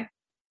going to try.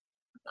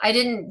 I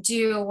didn't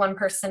do one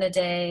person a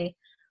day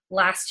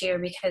last year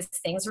because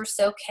things were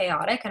so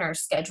chaotic and our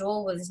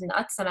schedule was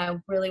nuts and I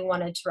really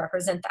wanted to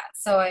represent that.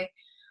 So I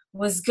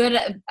was good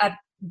at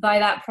by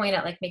that point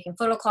at like making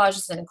photo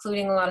collages and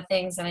including a lot of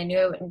things, and I knew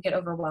I wouldn't get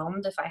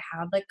overwhelmed if I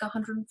had like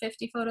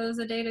 150 photos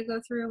a day to go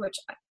through, which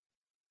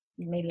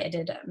maybe I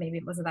did, maybe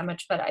it wasn't that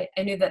much, but I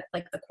knew that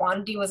like the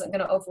quantity wasn't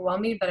going to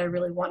overwhelm me, but I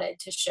really wanted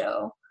to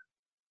show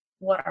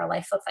what our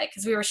life looked like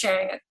because we were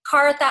sharing a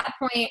car at that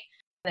point.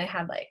 And I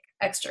had like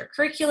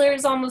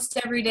extracurriculars almost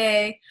every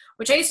day,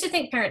 which I used to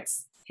think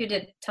parents who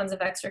did tons of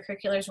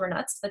extracurriculars were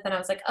nuts. But then I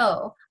was like,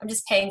 oh, I'm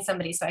just paying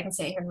somebody so I can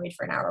sit here and read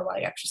for an hour while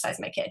I exercise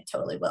my kid.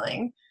 Totally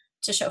willing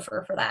to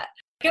chauffeur for that.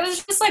 It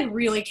was just like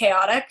really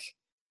chaotic.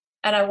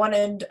 And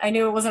I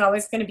knew it wasn't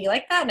always going to be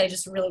like that. And I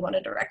just really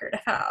wanted to record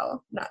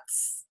how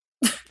nuts.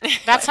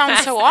 That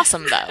sounds so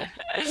awesome, though.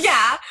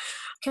 Yeah.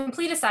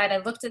 Complete aside, I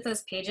looked at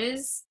those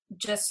pages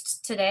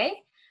just today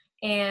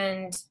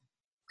and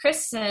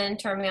Kristen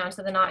turned me on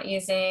to the not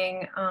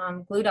using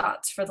glue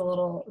dots for the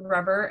little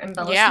rubber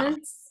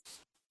embellishments. Yeah.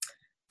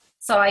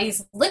 So I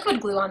used liquid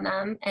glue on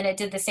them, and it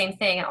did the same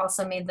thing. It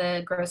also made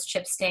the gross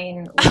chip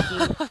stain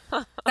leaky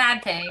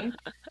bad thing.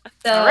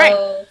 So all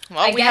right.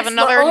 Well, we have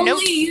another we're note.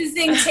 Only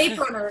using tape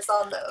runners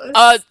on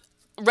those.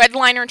 Red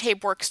liner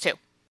tape works too.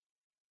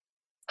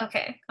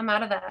 Okay, I'm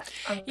out of that.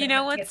 You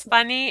know what's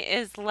funny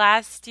is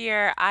last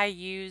year I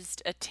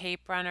used a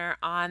tape runner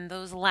on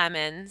those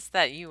lemons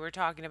that you were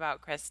talking about,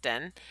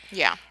 Kristen.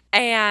 Yeah.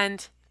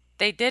 And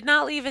they did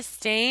not leave a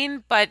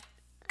stain, but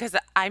because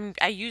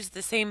I used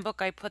the same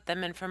book I put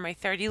them in for my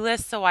 30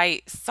 list, so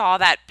I saw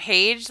that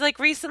page like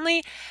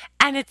recently,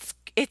 and it's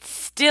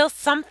still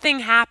something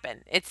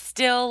happened. It's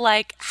still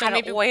like had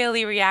an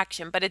oily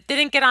reaction, but it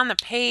didn't get on the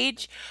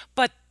page.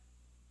 But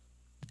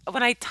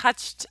when I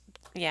touched,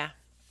 yeah.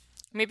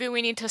 Maybe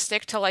we need to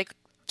stick to like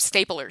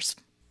staplers.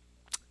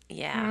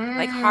 Yeah,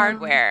 like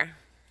hardware.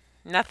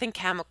 Nothing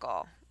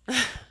chemical. Or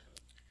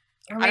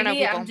maybe I don't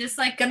know, I'm just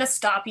like gonna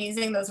stop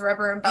using those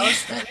rubber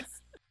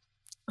embellishments.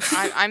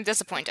 I'm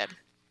disappointed.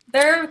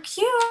 They're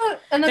cute.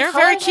 And they're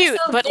very cute,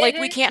 so but like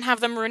we can't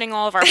have them ruining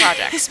all of our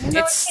projects.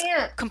 No, it's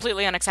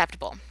completely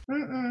unacceptable.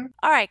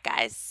 All right,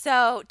 guys.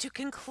 So to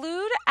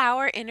conclude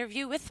our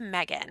interview with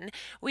Megan,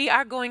 we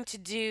are going to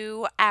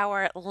do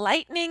our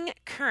lightning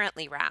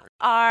currently round.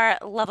 Our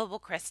lovable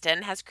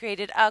Kristen has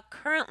created a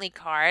currently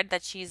card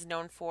that she's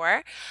known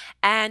for,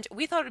 and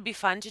we thought it would be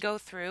fun to go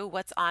through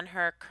what's on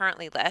her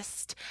currently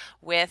list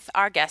with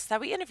our guests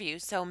that we interview.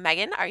 So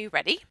Megan, are you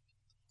ready?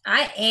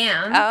 I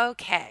am.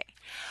 Okay.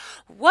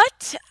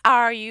 What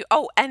are you...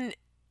 Oh, and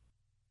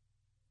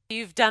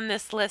you've done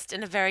this list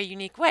in a very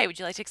unique way. Would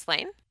you like to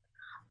explain?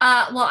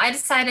 Well, I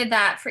decided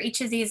that for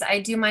each of these, I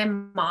do my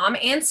mom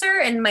answer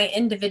and my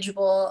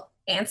individual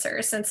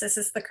answer, since this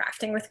is the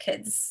Crafting with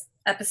Kids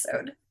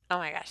episode. Oh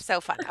my gosh,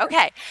 so fun.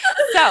 Okay.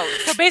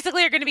 So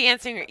basically you're going to be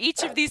answering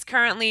each of these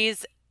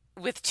currently's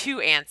with two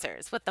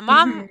answers. What the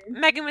mom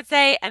Megan would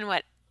say and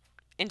what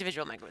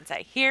individual Megan would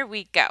say. Here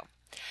we go.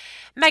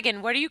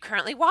 Megan, what are you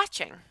currently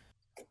watching?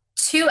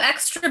 2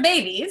 Extra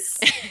Babies.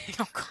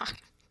 Oh God.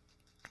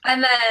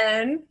 And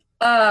then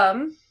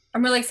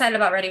I'm really excited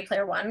about Ready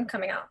Player One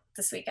coming out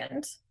this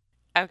weekend.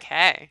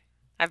 Okay.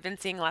 I've been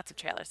seeing lots of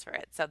trailers for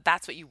it, so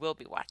that's what you will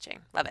be watching.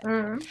 Love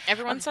it.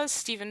 Everyone says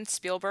Steven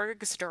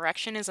Spielberg's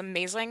direction is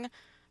amazing,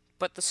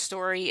 but the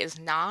story is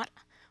not.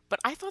 But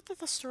I thought that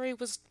the story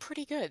was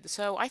pretty good,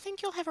 so I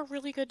think you'll have a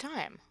really good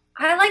time.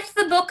 I liked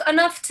the book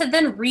enough to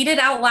then read it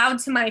out loud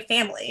to my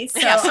family. So,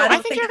 yeah, so I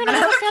think you're going to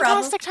have a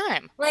fantastic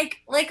time. Like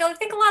I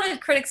think a lot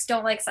of critics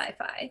don't like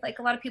sci-fi. Like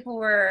a lot of people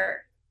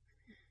were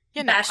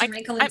bashing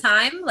Wrinkle in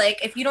Time.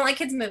 Like if you don't like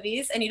kids'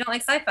 movies and you don't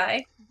like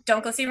sci-fi,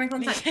 don't go see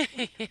Wrinkle in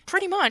Time.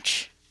 Pretty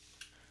much.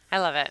 I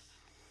love it.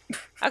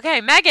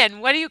 Okay, Megan,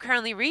 what are you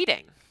currently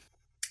reading?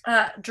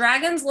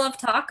 Dragons Love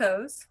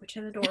Tacos, which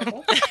is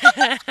adorable.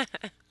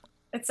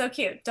 It's so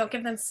cute. Don't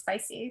give them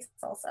spicy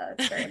salsa.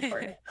 It's very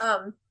important.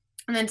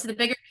 And then to the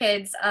bigger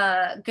kids,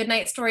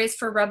 Goodnight Stories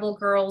for Rebel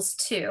Girls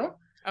 2.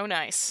 Oh,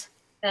 nice.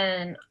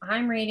 And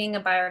I'm reading a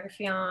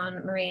biography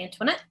on Marie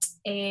Antoinette,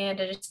 and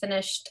I just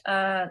finished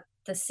The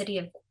City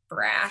of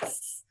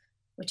Brass,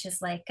 which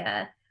is like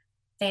a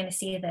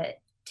fantasy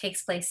that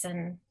takes place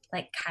in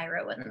like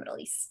Cairo in the Middle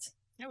East.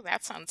 Oh,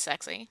 that sounds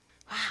sexy.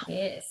 Wow.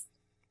 Yes.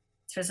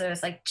 So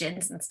there's like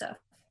gins and stuff.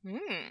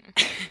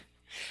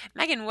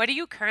 Megan, what are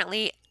you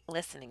currently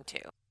listening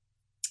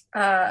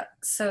to?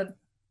 So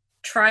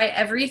Try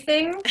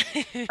Everything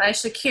by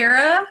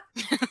Shakira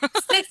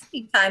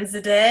 60 times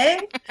a day.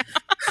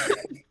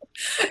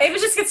 Ava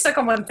just gets stuck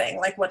on one thing,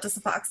 like what does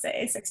the fox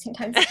say 16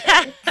 times a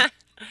day.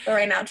 So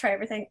right now, try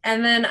everything.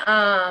 And then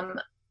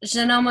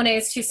Janelle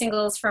Monáe's 2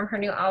 singles from her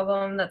new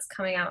album that's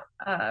coming out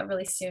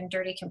really soon,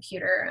 Dirty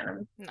Computer, and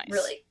I'm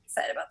really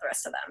excited about the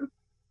rest of them.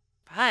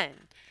 Fun.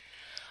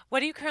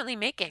 What are you currently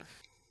making?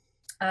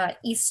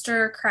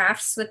 Easter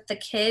crafts with the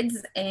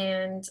kids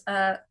and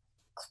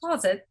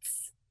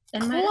closets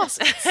in my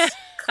closets.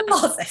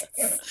 Closets.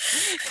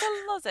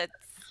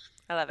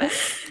 I love it.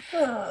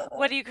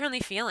 What are you currently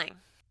feeling?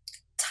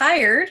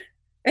 Tired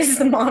is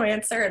the mom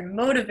answer, and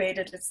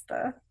motivated is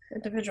the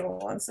individual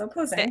one. So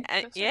opposing.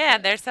 Yeah,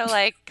 they're so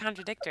like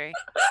contradictory.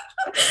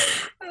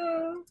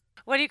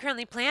 What are you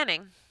currently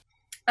planning?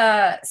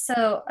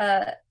 So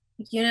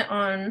unit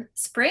on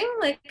spring.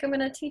 Like I'm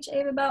gonna teach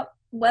Abe about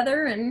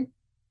weather and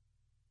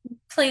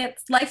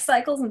plants, life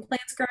cycles, and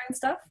plants growing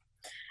stuff.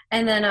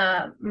 And then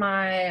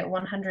my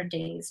 100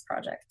 days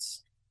project.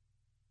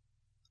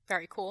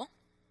 Very cool.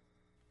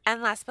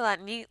 And last but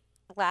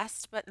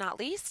not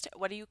least,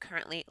 what are you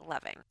currently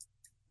loving?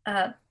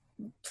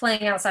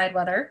 Playing outside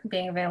weather,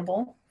 being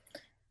available,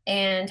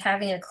 and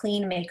having a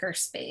clean maker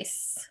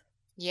space.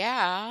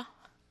 Yeah.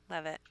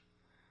 Love it.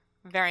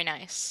 Very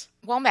nice.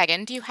 Well,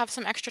 Megan, do you have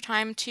some extra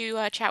time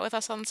to chat with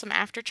us on some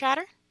after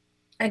chatter?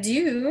 I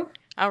do.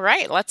 All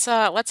right, let's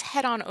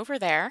head on over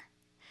there.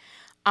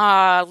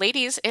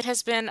 Ladies, it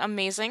has been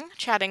amazing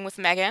chatting with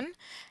Megan,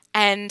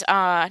 and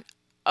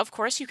of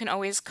course, you can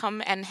always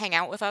come and hang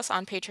out with us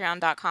on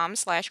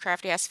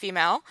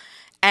patreon.com/craftyasfemale,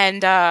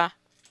 and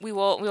we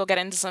will get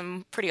into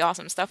some pretty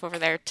awesome stuff over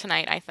there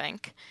tonight, I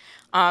think.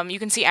 You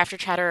can see After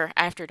Chatter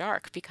after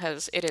dark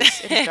because it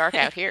is dark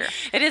out here.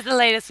 It is the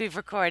latest we've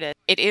recorded.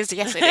 It is,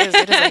 yes, it is.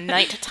 It is a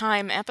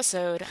nighttime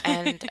episode,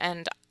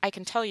 and I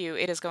can tell you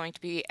it is going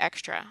to be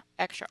extra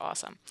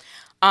awesome.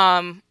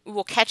 We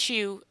will catch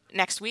you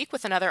next week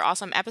with another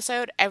awesome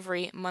episode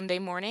every Monday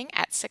morning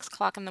at 6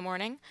 o'clock in the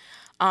morning.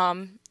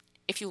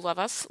 If you love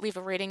us, leave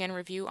a rating and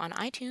review on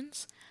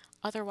iTunes.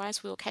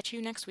 Otherwise, we will catch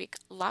you next week.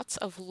 Lots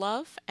of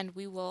love, and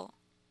we will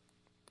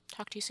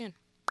talk to you soon.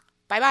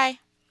 Bye-bye.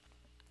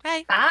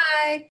 Bye.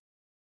 Bye.